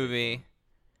TATR next is the movie,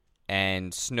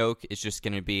 and Snoke is just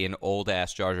going to be an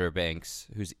old-ass Jar Jar Binks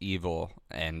who's evil,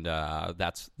 and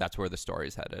that's where the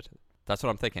story's headed. That's what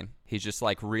I'm thinking. He's just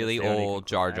like really That's the only old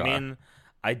Jar Jar. I mean,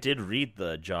 I did read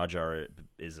the Jar Jar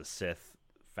is a Sith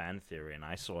fan theory, and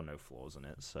I saw no flaws in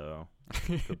it, so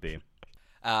could be.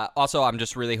 Also, I'm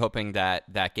just really hoping that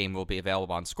that game will be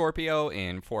available on Scorpio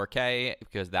in 4K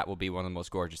because that will be one of the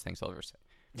most gorgeous things I'll ever see.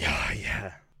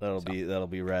 Yeah. That'll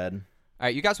be rad. All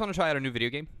right, you guys want to try out a new video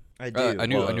game? I do. A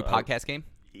new podcast game?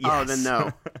 Yes. Oh, then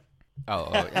no.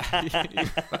 Yeah.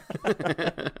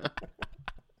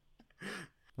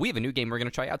 We have a new game we're going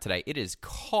to try out today. It is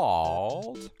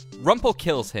called Rumple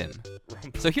Kills Him.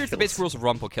 So here's the basic rules of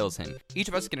Rumple Kills Him. Each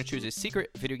of us is going to choose a secret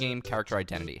video game character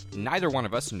identity. Neither one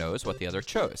of us knows what the other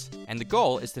chose. And the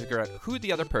goal is to figure out who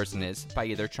the other person is by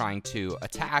either trying to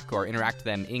attack or interact with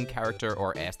them in character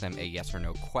or ask them a yes or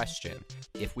no question.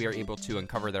 If we are able to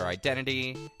uncover their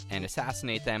identity and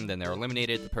assassinate them, then they're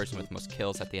eliminated. The person with the most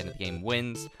kills at the end of the game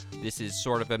wins. This is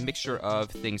sort of a mixture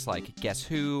of things like Guess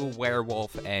Who,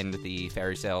 Werewolf, and the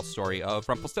fairy tale story of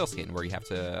Rumpelstiltskin, where you have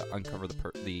to uncover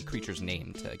the creature's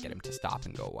name to get him to stop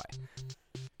and go away.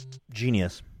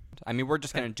 Genius. I mean, we're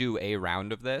just going to do a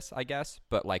round of this, I guess,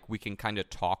 but like we can kind of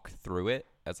talk through it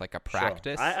as like a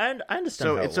practice. Sure. I understand.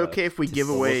 So how it's it okay if we works. give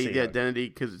We'll away see the how- identity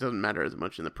because it doesn't matter as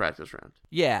much in the practice round.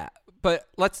 Yeah, but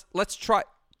let's try.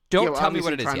 Don't tell me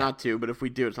what it is Try yet. not to, but if we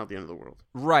do, it's not the end of the world.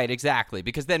 Right, exactly.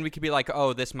 Because then we could be like,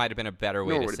 oh, this might have been a better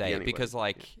way Nor to would it say be it. anyway. Because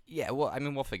like, yeah, well, I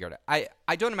mean, we'll figure it out.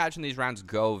 I don't imagine these rounds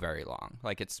go very long.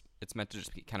 Like it's meant to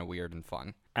just be kind of weird and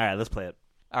fun. All right, let's play it.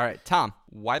 All right, Tom,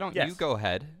 why don't Yes. you go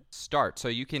ahead, start. So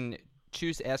you can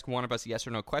choose to ask one of us a yes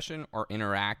or no question or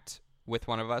interact with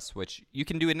one of us, which you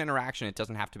can do an interaction. It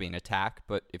doesn't have to be an attack,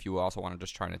 but if you also want to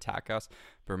just try and attack us.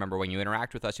 But remember, when you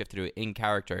interact with us, you have to do it in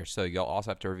character. So you'll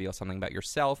also have to reveal something about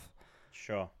yourself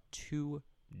Sure. to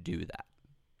do that.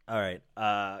 All right.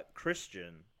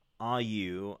 Christian, are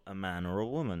you a man or a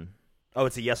woman? Oh,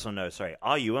 it's a yes or no. Sorry.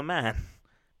 Are you a man?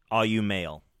 Are you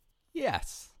male?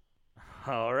 Yes.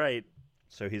 All right.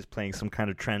 So he's playing some kind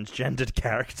of transgendered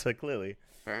character, clearly.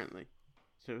 Apparently.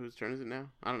 So whose turn is it now?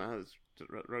 I don't know how this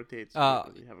rotates.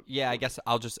 Yeah, I guess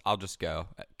I'll just go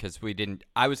because we didn't.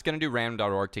 I was gonna do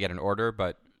random.org to get an order,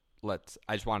 but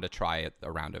I just wanted to try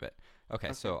a round of it.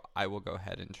 Okay, so I will go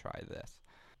ahead and try this.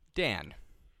 Dan,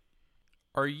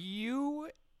 are you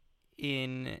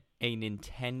in a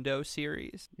Nintendo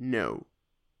series? No.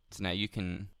 So now you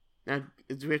can Now,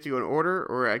 do we have to go in order,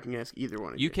 or I can ask either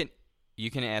one of you? you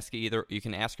can ask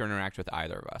or interact with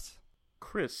either of us.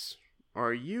 Chris,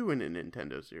 are you in a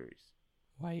Nintendo series?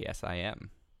 Why, yes, I am.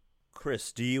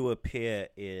 Chris, do you appear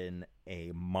in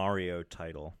a Mario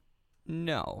title?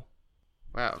 No.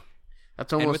 Wow.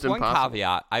 That's And almost with one impossible.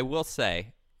 caveat, I will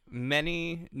say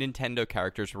many Nintendo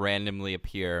characters randomly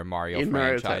appear in Mario in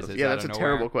Mario franchises. titles. Yeah, out that's a of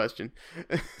terrible nowhere. question.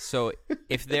 So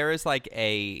if there is like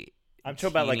a I'm talking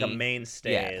about like a teeny-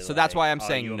 mainstay. Yeah, so that's why I'm are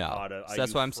saying you a no. part of- So are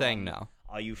that's you why I'm saying from- no.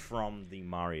 Are you from the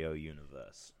Mario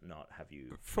universe? Not have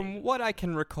you? From what I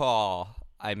can recall,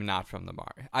 I'm not from the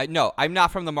Mario. I'm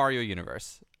not from the Mario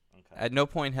universe. Okay. At no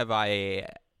point have I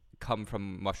come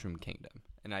from Mushroom Kingdom,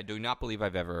 and I do not believe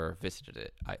I've ever visited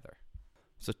it either.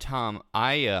 So Tom,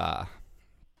 I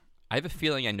have a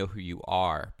feeling I know who you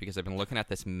are because I've been looking at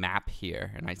this map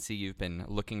here, and I see you've been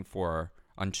looking for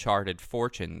uncharted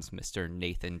fortunes, Mr.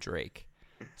 Nathan Drake.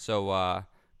 So,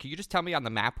 can you just tell me on the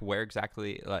map where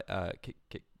exactly?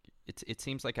 It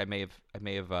seems like I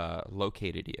may have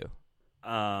located you.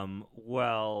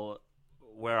 Well,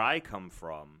 where I come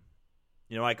from,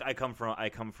 I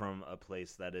come from a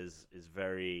place that is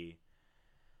very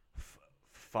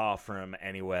far from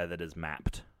anywhere that is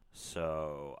mapped.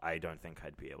 So I don't think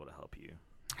I'd be able to help you,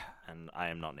 and I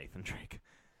am not Nathan Drake.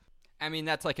 I mean,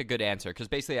 that's like a good answer because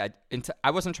basically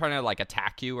I wasn't trying to like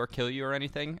attack you or kill you or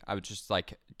anything. I was just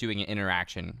like doing an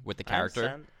interaction with the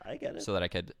character I get it. so that I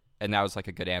could, and that was like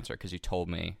a good answer because you told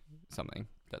me something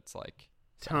that's like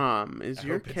Tom, is I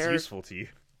your hope it's character useful to you.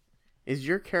 is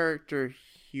your character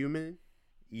human?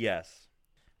 Yes.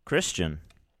 Christian.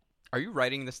 Are you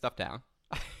writing this stuff down?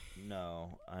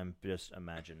 No, I'm just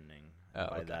imagining. Oh,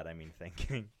 By okay. that I mean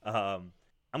thinking. I'm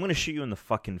gonna shoot you in the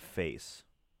fucking face,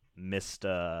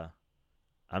 Mr.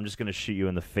 I'm just gonna shoot you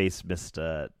in the face,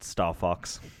 Mr. Star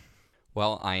Fox.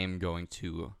 Well, I am going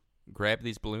to grab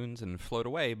these balloons and float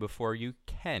away before you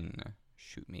can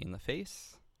shoot me in the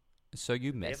face. So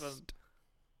you They have missed.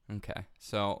 Okay.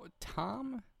 So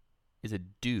Tom is a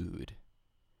dude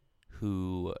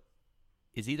who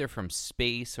is either from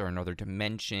space or another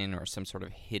dimension or some sort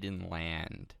of hidden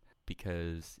land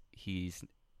because he's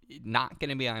not going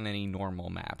to be on any normal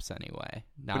maps anyway.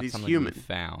 Not he's something human. we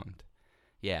found.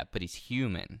 Yeah, but he's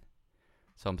human.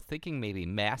 So I'm thinking maybe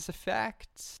Mass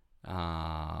Effect.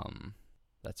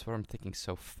 That's what I'm thinking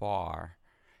so far.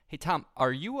 Hey, Tom,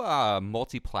 are you a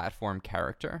multi-platform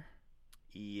character?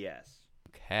 Yes.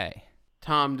 Okay.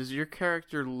 Tom, does your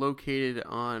character located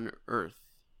on Earth?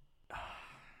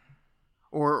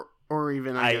 Or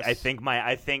even I think my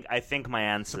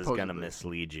answer is gonna Supposedly.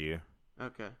 mislead you.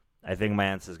 Okay. I think my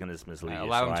answer is gonna mislead you.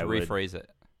 Allow so him to I would- rephrase it.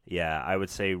 Yeah, I would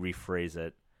say rephrase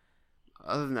it.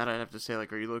 Other than that, I'd have to say,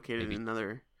 like, are you located Maybe in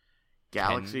another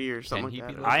galaxy or can something he like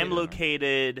be that? located? I am on Earth?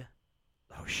 located.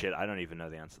 Oh shit! I don't even know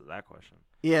the answer to that question.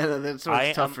 Yeah, that's so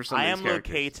it's tough for some of these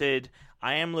characters.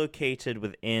 I am located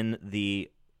within the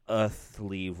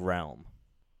earthly realm.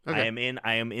 Okay.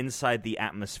 I am inside the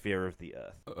atmosphere of the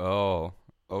earth. Oh,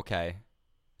 okay.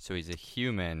 So he's a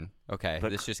human. Okay,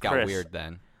 But this just got Chris- weird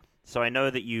then. So I know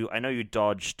you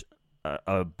dodged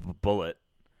a bullet,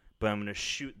 but I'm gonna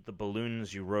shoot the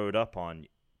balloons you rode up on,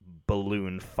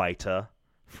 Balloon Fighter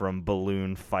from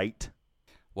Balloon Fight.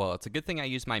 Well, it's a good thing I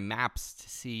used my maps to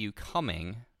see you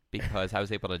coming because I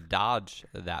was able to dodge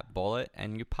that bullet,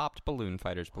 and you popped Balloon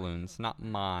Fighter's balloons, not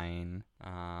mine.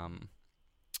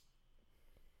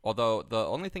 Although the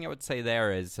only thing I would say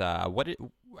there is, how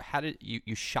did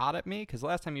you shot at me? Because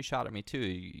last time you shot at me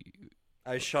too.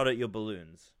 I shot at your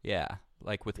balloons. Yeah,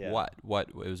 like with Yeah. what? What?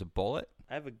 It was a bullet?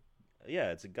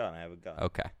 It's a gun. I have a gun.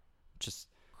 Okay. Just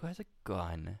who has a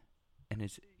gun? And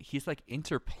he's like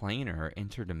interplanar or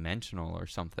interdimensional or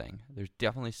something. There's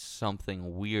definitely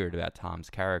something weird about Tom's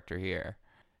character here.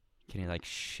 Can he like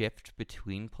shift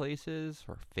between places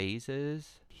or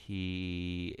phases?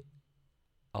 He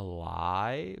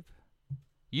alive?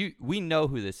 We know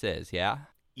who this is, yeah?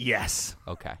 Yes.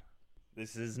 Okay.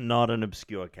 This is not an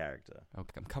obscure character.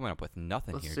 Okay, I'm coming up with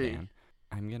nothing Let's here, see. Dan.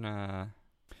 I'm gonna.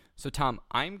 So Tom,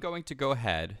 I'm going to go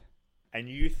ahead. And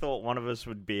you thought one of us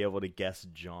would be able to guess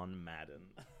John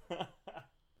Madden.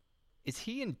 Is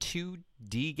he in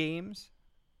 2D games?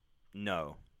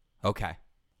 No. Okay.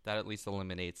 That at least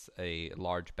eliminates a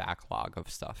large backlog of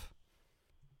stuff.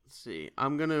 Let's see.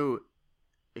 I'm going to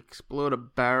explode a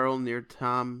barrel near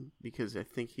Tom because I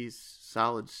think he's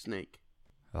Solid Snake.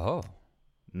 Oh.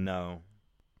 No.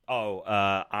 Oh,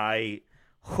 I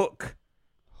hook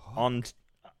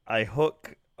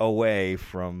away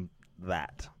from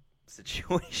that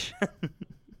situation.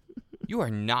 You are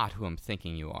not who I'm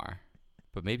thinking you are.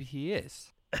 But maybe he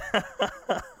is.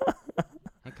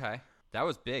 Okay. That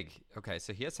was big. Okay,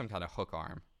 so he has some kind of hook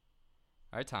arm.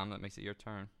 All right, Tom, that makes it your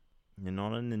turn. You're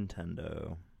not a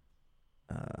Nintendo.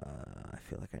 I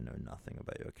feel like I know nothing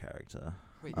about your character.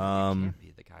 Wait, no, you can't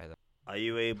be the guy that... Are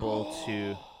you able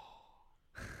to...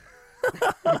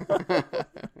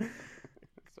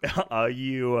 Are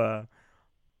you,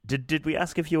 Did we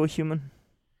ask if you were human?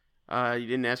 You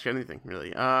didn't ask anything,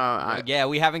 really. Yeah,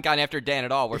 we haven't gone after Dan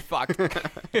at all. We're fucked. Is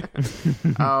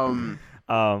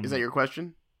that your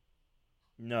question?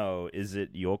 No, is it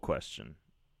your question?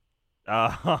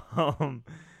 No,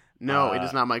 it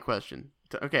is not my question.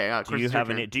 Okay, Do you have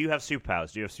any? Do you have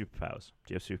superpowers? Do you have superpowers?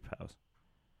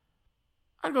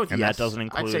 I'd go with And yes. that doesn't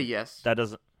include. I'd say yes. That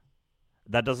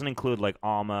doesn't include like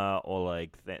armor or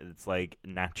like it's like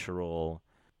natural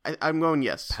I'm going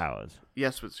yes. powers.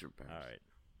 Yes with superpowers. All right.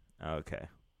 Okay.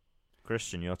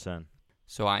 Christian, your turn.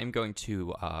 So I'm going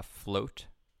to float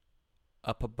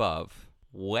up above,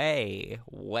 way.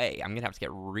 I'm going to have to get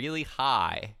really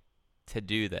high to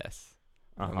do this.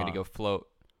 I'm going to go float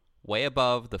way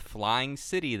above the flying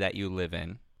city that you live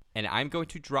in, and I'm going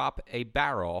to drop a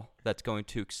barrel that's going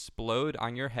to explode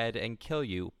on your head and kill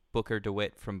you, Booker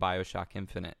DeWitt from BioShock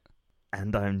Infinite.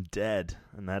 And I'm dead,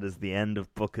 and that is the end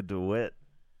of Booker DeWitt.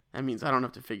 That means I don't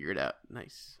have to figure it out.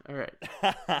 Nice. All right.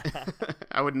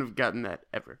 I wouldn't have gotten that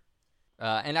ever.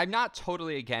 And I'm not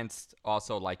totally against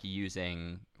also like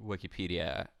using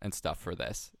Wikipedia and stuff for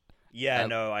this. Yeah,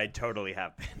 no, I totally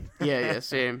have been. Yeah,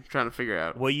 same. Trying to figure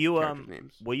out Were you character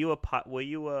names. Were you a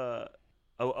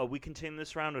are we continuing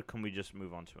this round, or can we just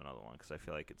move on to another one? Because I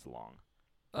feel like it's long.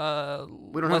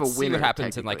 We don't have a Let's see winner, what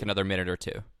happens in like technically. another minute or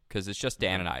two, because it's just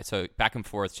Dan and I. So back and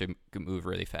forth should move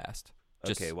really fast.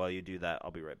 Okay, while you do that,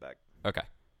 I'll be right back. Okay.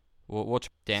 We'll Dan, it's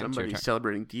your Somebody's turn.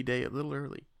 celebrating D-Day a little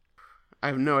early. I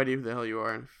have no idea who the hell you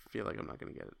are, and I feel like I'm not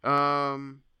going to get it.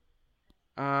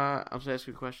 I'll just ask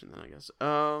you a question then, I guess.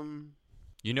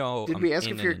 You know, Did I'm we ask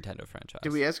in if the you're- Nintendo franchise.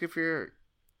 Did we ask if your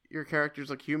character's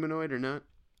like humanoid or not?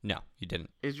 No, you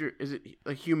didn't. Is it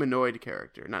a humanoid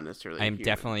character, not necessarily? I am a human?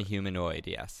 definitely humanoid.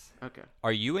 Yes. Okay.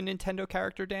 Are you a Nintendo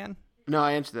character, Dan? No,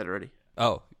 I answered that already.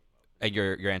 Oh,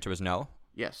 your answer was no.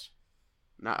 Yes.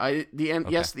 No,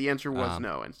 yes, the answer was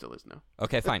no, and still is no.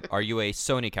 Okay, fine. Are you a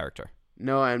Sony character?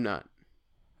 No, I'm not.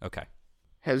 Okay.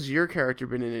 Has your character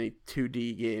been in any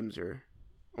 2D games or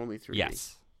only 3D?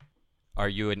 Yes. Are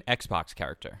you an Xbox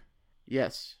character?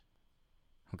 Yes.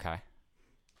 Okay.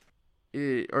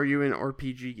 Are you in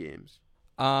RPG games?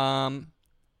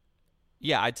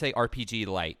 Yeah, I'd say RPG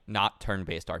light, not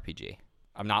turn-based RPG.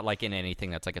 I'm not like in anything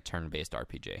that's like a turn-based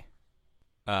RPG.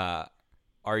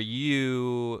 Are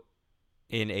you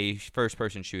in a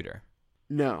first-person shooter?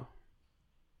 No.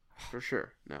 For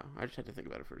sure. No. I just had to think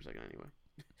about it for a second anyway.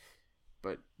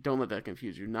 But don't let that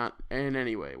confuse you. Not in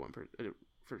any way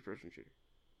first-person shooter.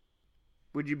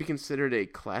 Would you be considered a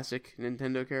classic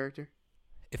Nintendo character?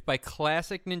 If by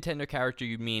classic Nintendo character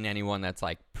you mean anyone that's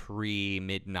like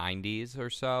pre-mid-90s or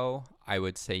so, I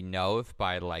would say no. If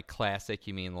by like classic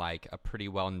you mean like a pretty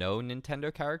well-known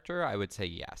Nintendo character, I would say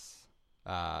yes.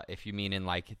 If you mean in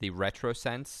like the retro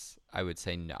sense, I would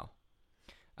say no.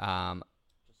 Are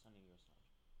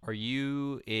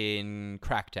you in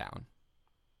Crackdown?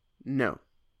 No.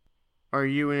 Are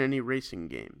you in any racing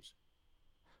games?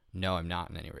 No, I'm not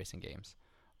in any racing games.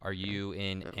 Are you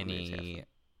in That eliminates half of any them.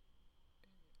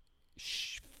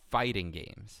 fighting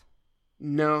games?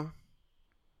 No.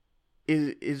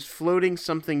 Is floating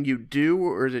something you do,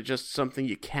 or is it just something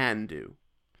you can do?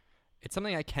 It's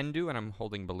something I can do, and I'm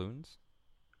holding balloons.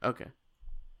 Okay.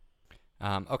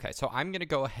 Okay, so I'm going to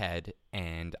go ahead,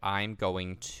 and I'm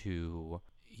going to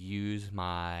use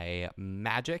my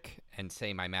magic and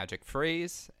say my magic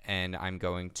phrase, and I'm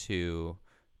going to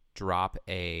drop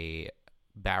a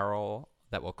barrel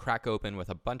that will crack open with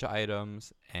a bunch of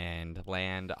items and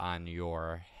land on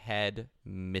your head,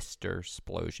 Mr.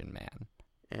 Splosion Man.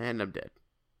 And I'm dead.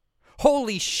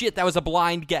 Holy shit, that was a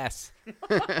blind guess.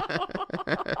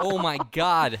 Oh my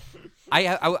god.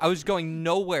 I was going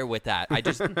nowhere with that.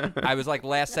 I was like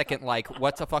last second like,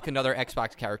 what's a fuck another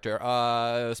Xbox character?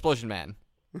 Splosion Man.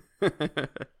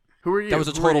 Who are you? That was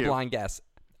a Who are total you? blind guess.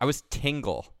 I was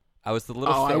Tingle. I was the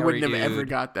little Oh, I fairy wouldn't have dude ever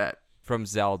got that. from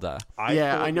Zelda.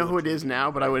 Yeah, I know who it is now,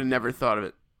 but I would have never thought of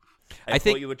it. I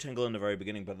think- thought you would Tingle in the very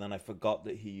beginning, but then I forgot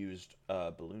that he used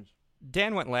balloons.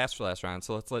 Dan went last for last round,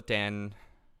 so let's let Dan.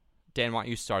 Dan, why don't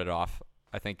you start it off?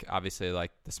 I think obviously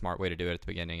like the smart way to do it at the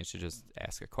beginning is to just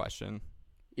ask a question.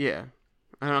 Yeah.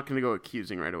 I'm not going to go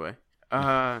accusing right away.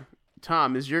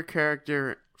 Tom, is your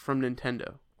character from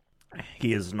Nintendo?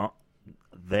 He is not.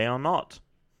 They are not.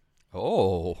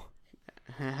 Oh.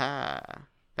 Haha.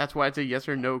 That's why it's a yes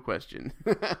or no question.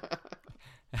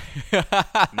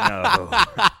 No.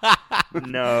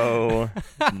 No.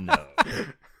 No.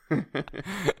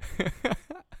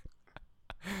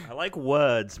 I like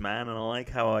words, man, and I like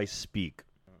how I speak.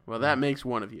 Well, that makes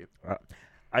one of you.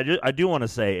 I do want to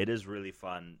say it is really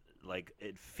fun. Like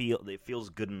it feels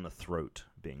good in the throat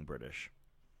being British.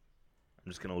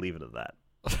 I'm just gonna leave it at that.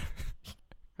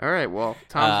 All right, well,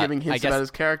 Tom's giving I hints guess- about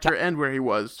his character and where he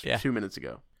was Yeah. 2 minutes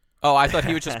ago. Oh, I thought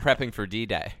he was just prepping for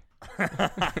D-Day. If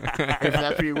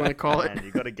that's what you want to call it. Man,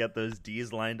 you got to get those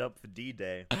D's lined up for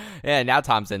D-Day. Yeah, now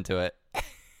Tom's into it.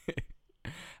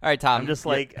 All right, Tom. I'm just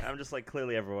like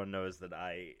clearly everyone knows that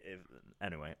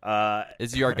anyway.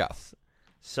 It's your go.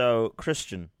 So,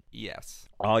 Christian, Yes.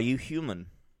 are you human?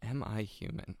 Am I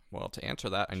human? Well, to answer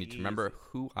that, I need to remember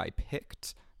who I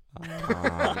picked.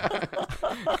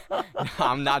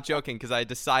 I'm not joking because I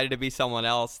decided to be someone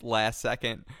else last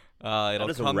second. It'll That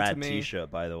is a come to rad me.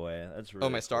 T-shirt, by the way. That's really Oh,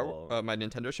 my cool. my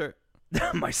Nintendo shirt.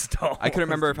 My Star. I couldn't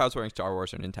remember Wars. if I was wearing Star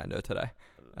Wars or Nintendo today.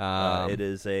 It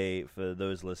is for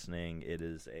those listening, it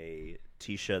is a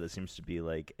T-shirt that seems to be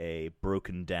like a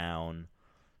broken down,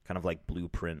 kind of like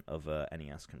blueprint of a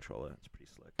NES controller. It's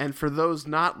pretty slick. And for those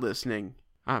not listening,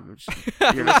 you're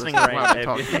not listening, right? Why am I If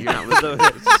talking you- to you? You're not listening.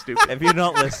 This is stupid. If you're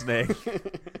not listening,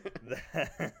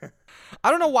 I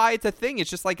don't know why it's a thing. It's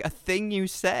just like a thing you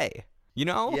say. You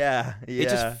know? yeah, It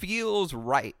just feels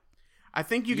right. I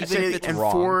think you could Even if say, it's and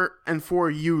wrong. for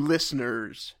you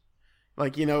listeners,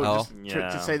 like just Yeah.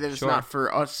 to say that it's Sure. not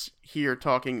for us here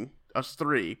talking, us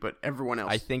three, but everyone else.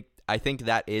 I think I think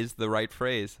that is the right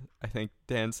phrase. I think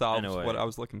Dan solved Anyway. what I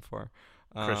was looking for.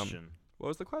 Christian, What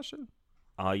was the question?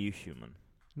 are you human?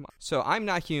 So I'm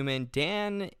not human.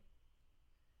 Dan,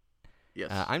 Yes.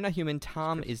 I'm not human.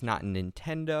 Tom Chris. is not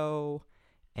Nintendo.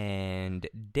 And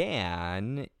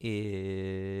Dan,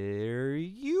 are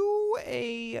you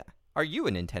a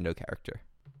Nintendo character?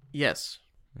 Yes.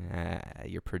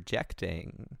 You're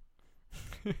projecting.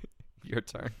 Your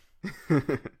turn.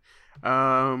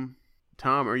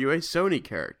 Tom, are you a Sony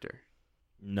character?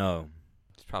 No.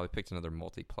 Just probably picked another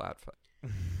multi-platform.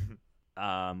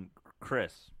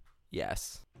 Chris,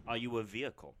 Yes. are you a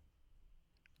vehicle?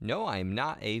 No, I'm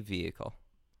not a vehicle.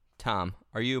 Tom,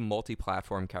 are you a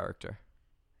multi-platform character?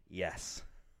 Yes.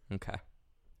 Okay.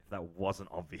 If that wasn't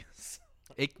obvious.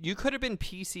 You could have been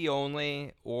PC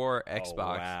only or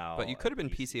Xbox, wow, but you could have been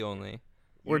PC. PC only.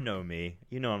 You know me.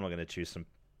 You know I'm not going to choose some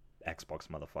Xbox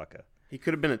motherfucker. He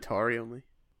could have been Atari only.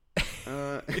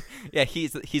 Yeah,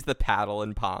 he's the paddle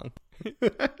in Pong.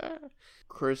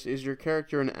 Chris, is your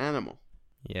character an animal?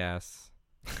 Yes.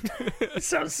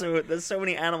 There's so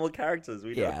many animal characters.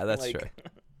 Yeah, that's true.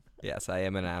 Yes, I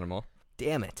am an animal.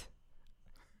 Damn it.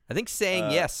 I think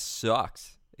saying yes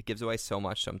sucks. It gives away so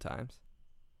much sometimes.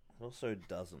 It also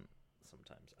doesn't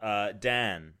sometimes.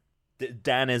 Dan.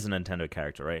 Dan is a Nintendo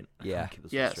character, right? I Yeah. can't keep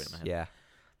this Yes. straight in my head. Yeah.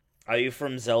 Are you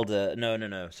from Zelda?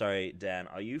 No. Sorry, Dan.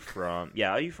 Are you from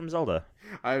Zelda?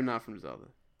 I am not from Zelda.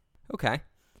 Okay.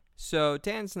 So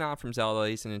Dan's not from Zelda.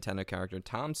 He's a Nintendo character.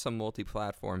 Tom's some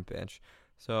multi-platform bitch.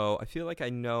 So I feel like I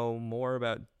know more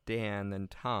about Dan than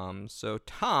Tom. So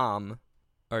Tom,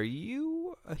 are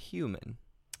you a human?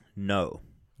 No.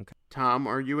 Tom,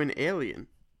 are you an alien?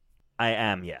 I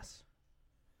am, yes.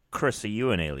 Chris, are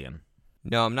you an alien?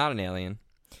 No, I'm not an alien.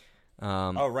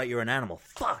 Oh, right, you're an animal.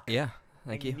 Fuck. Yeah.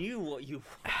 Thank you. I knew what you...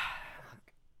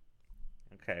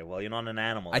 Okay, well, you're not an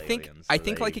animal I think alien, so I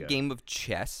think there like you a go. game of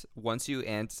chess. Once you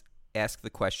ask the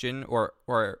question, or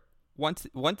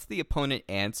once the opponent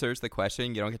answers the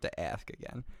question, you don't get to ask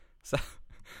again. So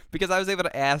because I was able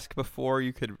to ask before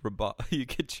you could you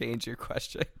could change your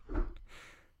question.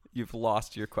 You've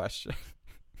lost your question.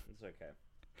 It's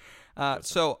okay.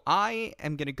 So I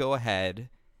am gonna go ahead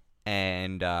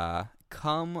and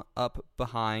come up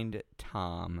behind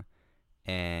Tom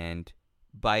and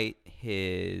bite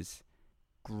his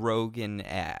Grogan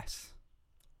ass.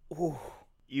 Ooh.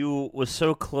 You were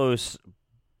so close,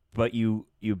 but you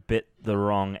bit the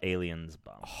wrong alien's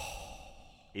bum.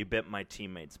 You bit my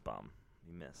teammate's bum.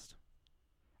 You missed.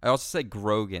 I also said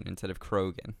Grogan instead of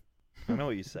Krogan. I know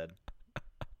what you said.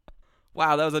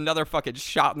 Wow, that was another fucking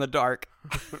shot in the dark.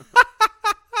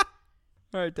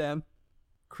 All right, Dan.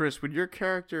 Chris, would your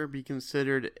character be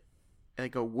considered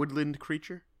like a woodland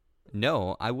creature?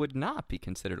 No, I would not be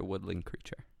considered a woodland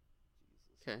creature.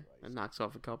 Okay, that knocks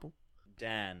off a couple.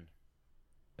 Dan,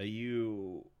 would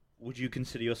you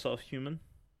consider yourself human?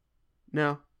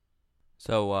 No.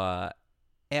 So,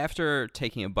 after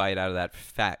taking a bite out of that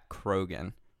fat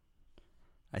Krogan,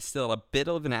 I still had a bit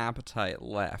of an appetite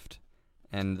left.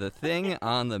 And the thing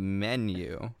on the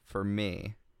menu for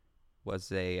me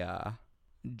was a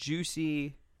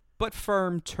juicy but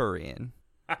firm Turian.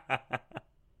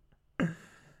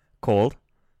 Cold.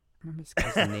 I remember this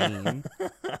guy's name.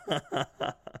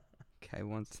 Okay,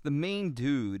 once the main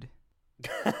dude.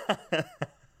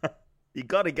 You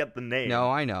gotta get the name.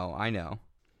 No, I know.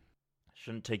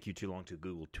 Shouldn't take you too long to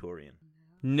Google Turian.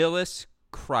 Nihilus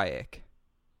Kryek.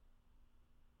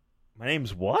 My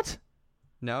name's what?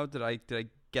 No, did I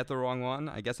get the wrong one?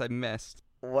 I guess I missed.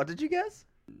 What did you guess?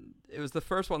 It was the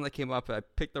first one that came up. I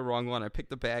picked the wrong one. I picked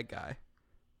the bad guy.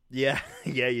 Yeah,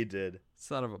 you did.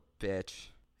 Son of a bitch.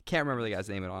 Can't remember the guy's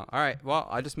name at all. All right, well,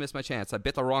 I just missed my chance. I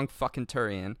bit the wrong fucking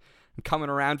Turian. I'm coming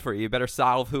around for you. You better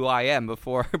solve who I am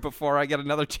before I get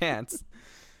another chance.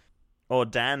 Or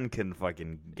Dan can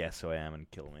fucking guess who I am and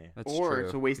kill me. That's Or true.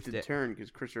 it's a wasted turn because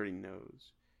Chris already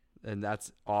knows. And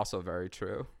that's also very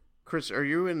true. Chris, are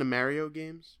you in the Mario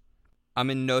games? I'm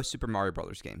in no Super Mario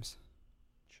Brothers games.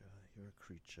 You're a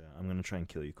creature. I'm gonna try and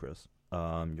kill you, Chris.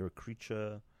 You're a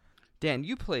creature. Dan,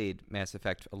 you played Mass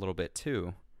Effect a little bit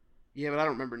too. Yeah, but I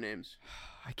don't remember names.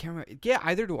 I can't remember. Yeah,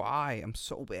 either do I. I'm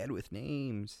so bad with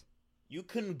names. You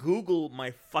can Google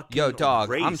my fucking Yo, dog,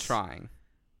 race. I'm trying.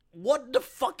 What the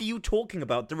fuck are you talking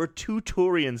about? There were 2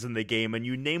 Turians in the game, and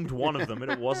you named one of them, and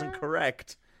it wasn't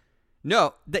correct.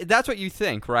 No, that's what you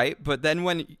think, right? But then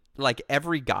when, like,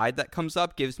 every guide that comes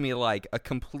up gives me, like, a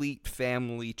complete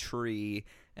family tree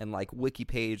and, like, wiki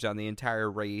page on the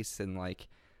entire race, and, like,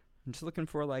 I'm just looking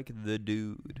for, like, the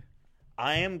dude.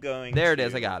 I am going There it to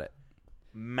is, I got it.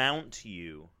 mount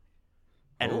you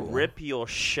and Ooh. rip your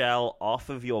shell off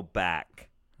of your back.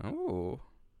 Oh.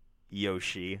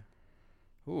 Yoshi.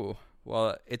 Ooh.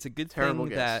 Well, it's a good Terrible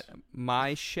thing guess. that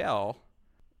my shell,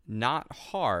 not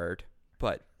hard,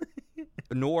 but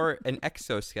nor an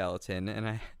exoskeleton,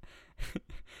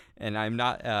 and I'm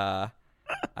not.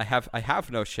 I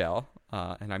have no shell,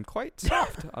 and I'm quite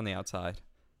soft on the outside.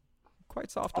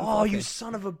 Quite soft. And Oh, fluffy. you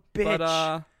son of a bitch! But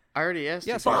I already asked.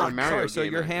 yeah, if you were a sorry, Mario so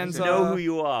your gamer. hands I know who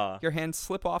you are. your hands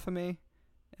slip off of me,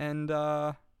 and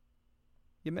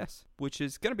you miss, which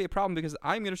is gonna be a problem because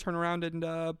I'm gonna turn around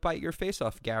and bite your face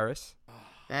off, Garrus.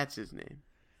 That's his name.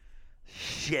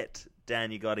 Shit,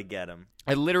 Dan, you got to get him.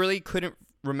 I literally couldn't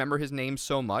remember his name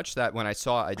so much that when I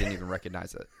saw it, I didn't even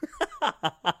recognize it.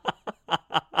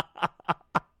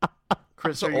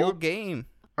 Chris, It's an old game.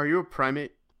 are you a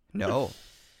primate? No.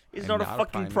 He's I'm not a not a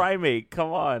fucking primate. primate.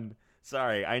 Come on.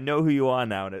 Sorry, I know who you are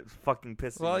now, and it fucking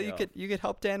pisses Well, me you off. could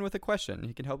help Dan with a question.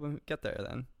 You can help him get there.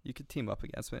 Then you could team up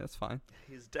against me. That's fine.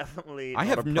 He's definitely I not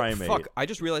have a no primate. fuck. I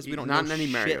just realized we He's don't not know in any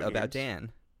shit Mario about games.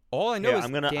 Dan. All I know Yeah, is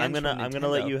I'm gonna Dan's from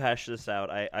let you Nintendo. hash this out.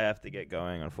 I have to get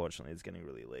going. Unfortunately, it's getting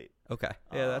really late. Okay.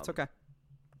 Yeah, that's okay.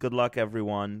 Good luck,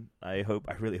 everyone. I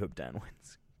really hope Dan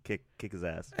wins. Kick his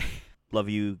ass. Love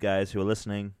you guys who are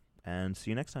listening, and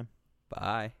see you next time.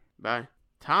 Bye. Bye.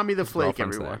 Tommy the His Flake,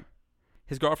 girlfriend's everyone. there.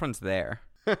 His girlfriend's there.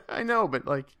 I know, but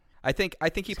like, I think he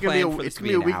it's gonna planned for be this it's to gonna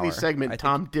be be a an weekly hour. segment. I think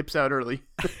Tom dips out early.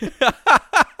 He's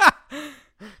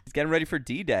getting ready for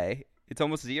D-Day. It's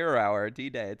almost 0 hour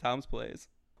D-Day at Tom's Place.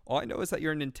 All I know is that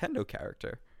you're a Nintendo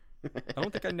character. I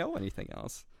don't think I know anything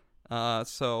else.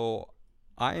 So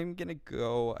I'm going to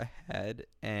go ahead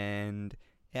and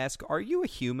ask, are you a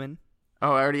human?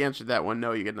 Oh, I already answered that one.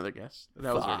 No, you get another guess.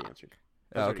 That was already Fuck. answered.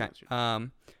 That was already Okay.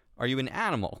 answered. Are you an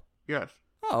animal? Yes.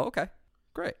 Oh, okay.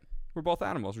 Great. We're both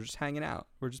animals. We're just hanging out.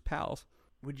 We're just pals.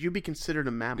 Would you be considered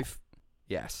a mammal?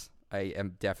 Yes, I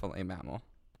am definitely a mammal.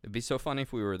 It'd be so funny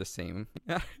if we were the same.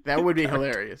 That would be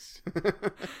hilarious.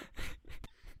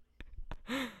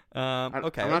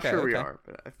 Okay. I'm not sure we okay. are,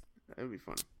 but that would be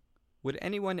fun. Would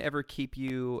anyone ever keep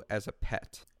you as a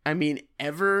pet? I mean,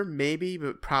 ever, maybe,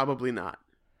 but probably not.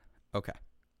 Okay.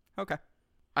 Okay.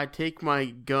 I take my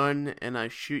gun and I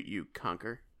shoot you,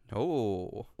 Conker.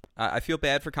 Oh. I feel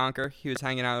bad for Conker. He was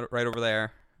hanging out right over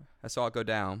there. I saw it go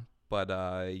down, but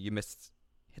you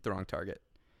hit the wrong target.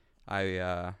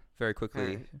 I very quickly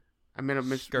Alright. I may have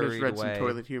Scurried misread some away.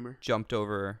 toilet humor. jumped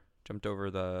over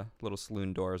the little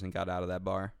saloon doors and got out of that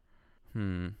bar.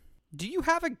 Do you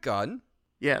have a gun?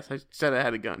 Yes, I said I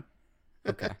had a gun.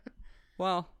 Okay.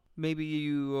 Well, maybe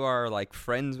you are like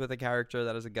friends with a character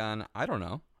that has a gun. I don't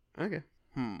know. Okay.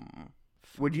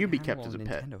 Would you be kept Animal as a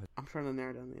pet? Nintendo. I'm trying to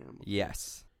narrow down the animal.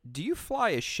 Yes. Do you fly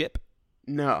a ship?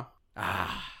 No,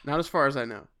 Ah. not as far as I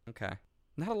know. Okay.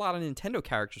 Not a lot of Nintendo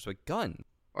characters with guns.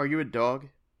 Are you a dog?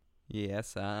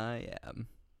 Yes, I am.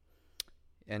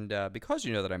 And because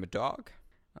you know that I'm a dog,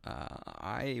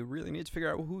 I really need to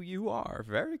figure out who you are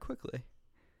very quickly.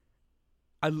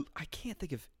 I can't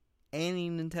think of any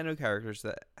Nintendo characters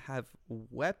that have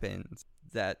weapons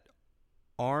that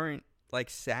aren't like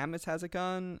Samus has a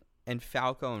gun and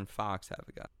Falco and Fox have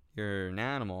a gun. You're an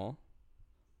animal.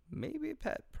 Maybe a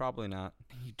pet. Probably not.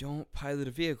 You don't pilot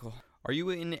a vehicle. Are you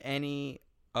in any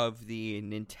of the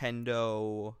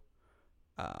Nintendo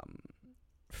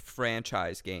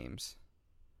franchise games?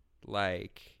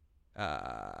 Like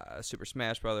Super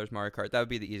Smash Brothers, Mario Kart? That would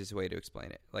be the easiest way to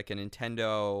explain it. Like a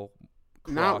Nintendo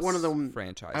Not one of them.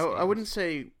 franchise I games.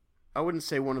 wouldn't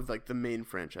say one of like the main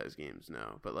franchise games.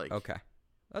 No, but like. Okay.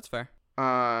 That's fair.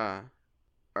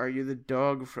 Are you the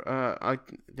dog? I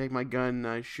take my gun and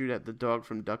I shoot at the dog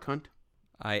from Duck Hunt.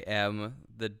 I am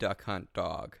the Duck Hunt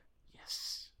dog.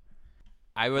 Yes.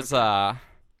 I was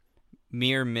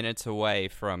mere minutes away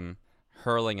from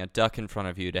hurling a duck in front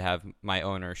of you to have my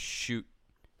owner shoot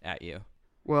at you.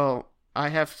 Well, I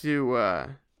have to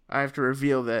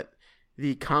reveal that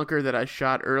the Conker that I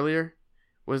shot earlier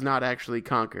was not actually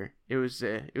Conker. It was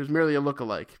merely a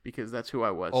lookalike because that's who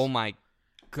I was. Oh my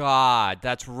God,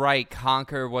 that's right.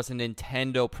 Conker was a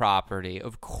Nintendo property.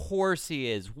 Of course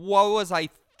he is. What was I?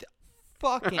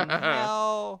 Fucking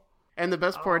hell. And the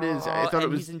best part is, I thought and it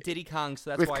was he's in Diddy Kong, so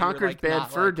that's with why Conker's you're like Bad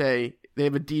not Fur like, Day. They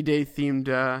have a D-Day themed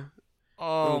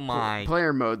Oh little my!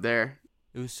 player mode there.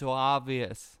 It was so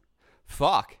obvious.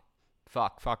 Fuck.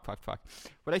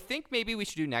 What I think maybe we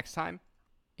should do next time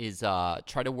is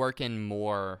try to work in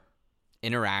more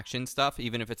interaction stuff,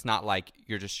 even if it's not like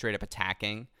you're just straight up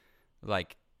attacking.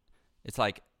 Like, it's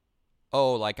like,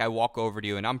 oh, like I walk over to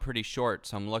you and I'm pretty short,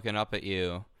 so I'm looking up at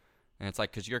you. And it's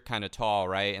like, because you're kind of tall,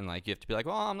 right? And like you have to be like,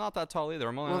 well, I'm not that tall either.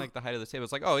 I'm only like the height of the table.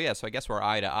 It's like, oh, yeah, so I guess we're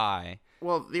eye to eye.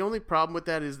 Well, the only problem with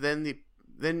that is then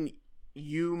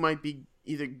you might be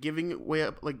either giving way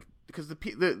up, like because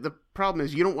the problem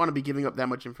is you don't want to be giving up that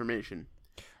much information,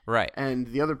 Right. and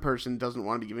the other person doesn't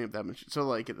want to be giving up that much. So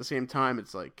like at the same time,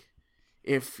 it's like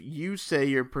if you say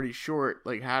you're pretty short,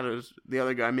 like how does the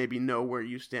other guy maybe know where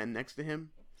you stand next to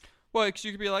him? Well, 'cause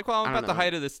you could be like, well, I'm I don't about the know.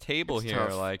 height of this table It's here.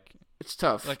 tough. Like, It's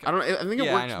tough. Like, I think it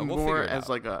yeah, I works know. We'll figure more it as out.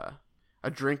 like a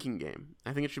drinking game.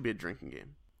 I think it should be a drinking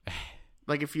game.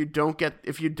 Like if you don't get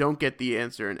the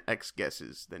answer in X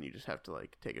guesses, then you just have to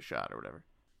like take a shot or whatever.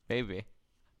 maybe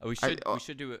we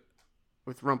should do it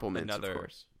With Rumpelmans, Another- of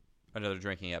course. another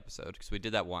drinking episode because we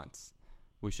did that once.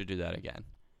 We should do that again.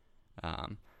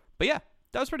 But yeah,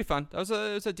 that was pretty fun. It was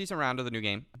a decent round of the new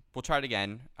game. We'll try it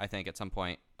again, I think, at some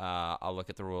point. I'll look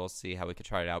at the rules, see how we could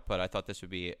try it out. But I thought this would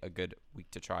be a good week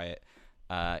to try it.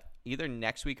 Either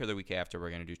next week or the week after, we're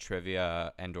going to do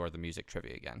trivia and/or the music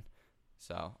trivia again.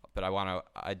 So, but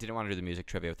I didn't want to do the music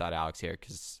trivia without Alex here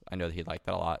because I know that he'd like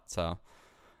that a lot. So,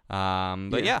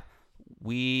 but yeah,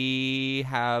 we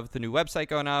have the new website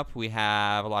going up. We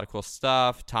have a lot of cool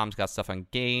stuff. Tom's got stuff on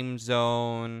Game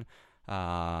Zone.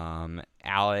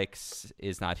 Alex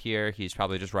is not here. He's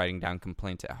probably just writing down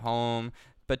complaints at home.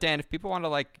 But Dan, if people want to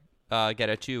get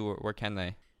at you, where can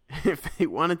they? If they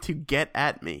wanted to get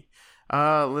at me,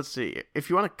 let's see. If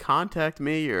you want to contact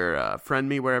me or friend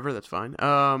me wherever, that's fine.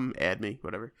 Add me,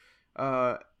 whatever.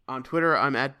 On Twitter,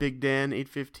 I'm at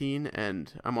BigDan815,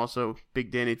 and I'm also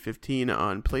BigDan815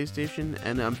 on PlayStation,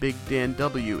 and I'm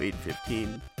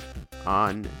BigDanW815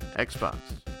 on Xbox.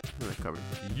 I think that covers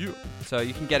it. Yeah. So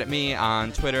you can get at me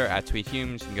on Twitter at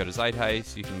TweetHumes. You can go to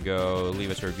Zeitgeist. You can go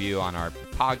leave us a review on our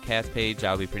podcast page.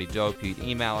 That would be pretty dope. You can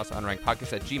email us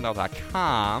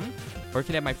unrankedpodcast@gmail.com. Or you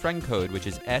can have my friend code, which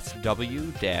is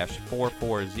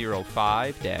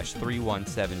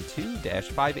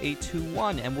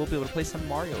SW-4405-3172-5821, and we'll be able to play some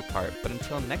Mario Kart. But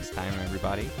until next time,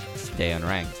 everybody, stay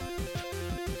unranked.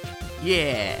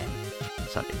 Yeah.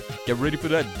 Sunday. Get ready for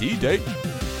that D-Day.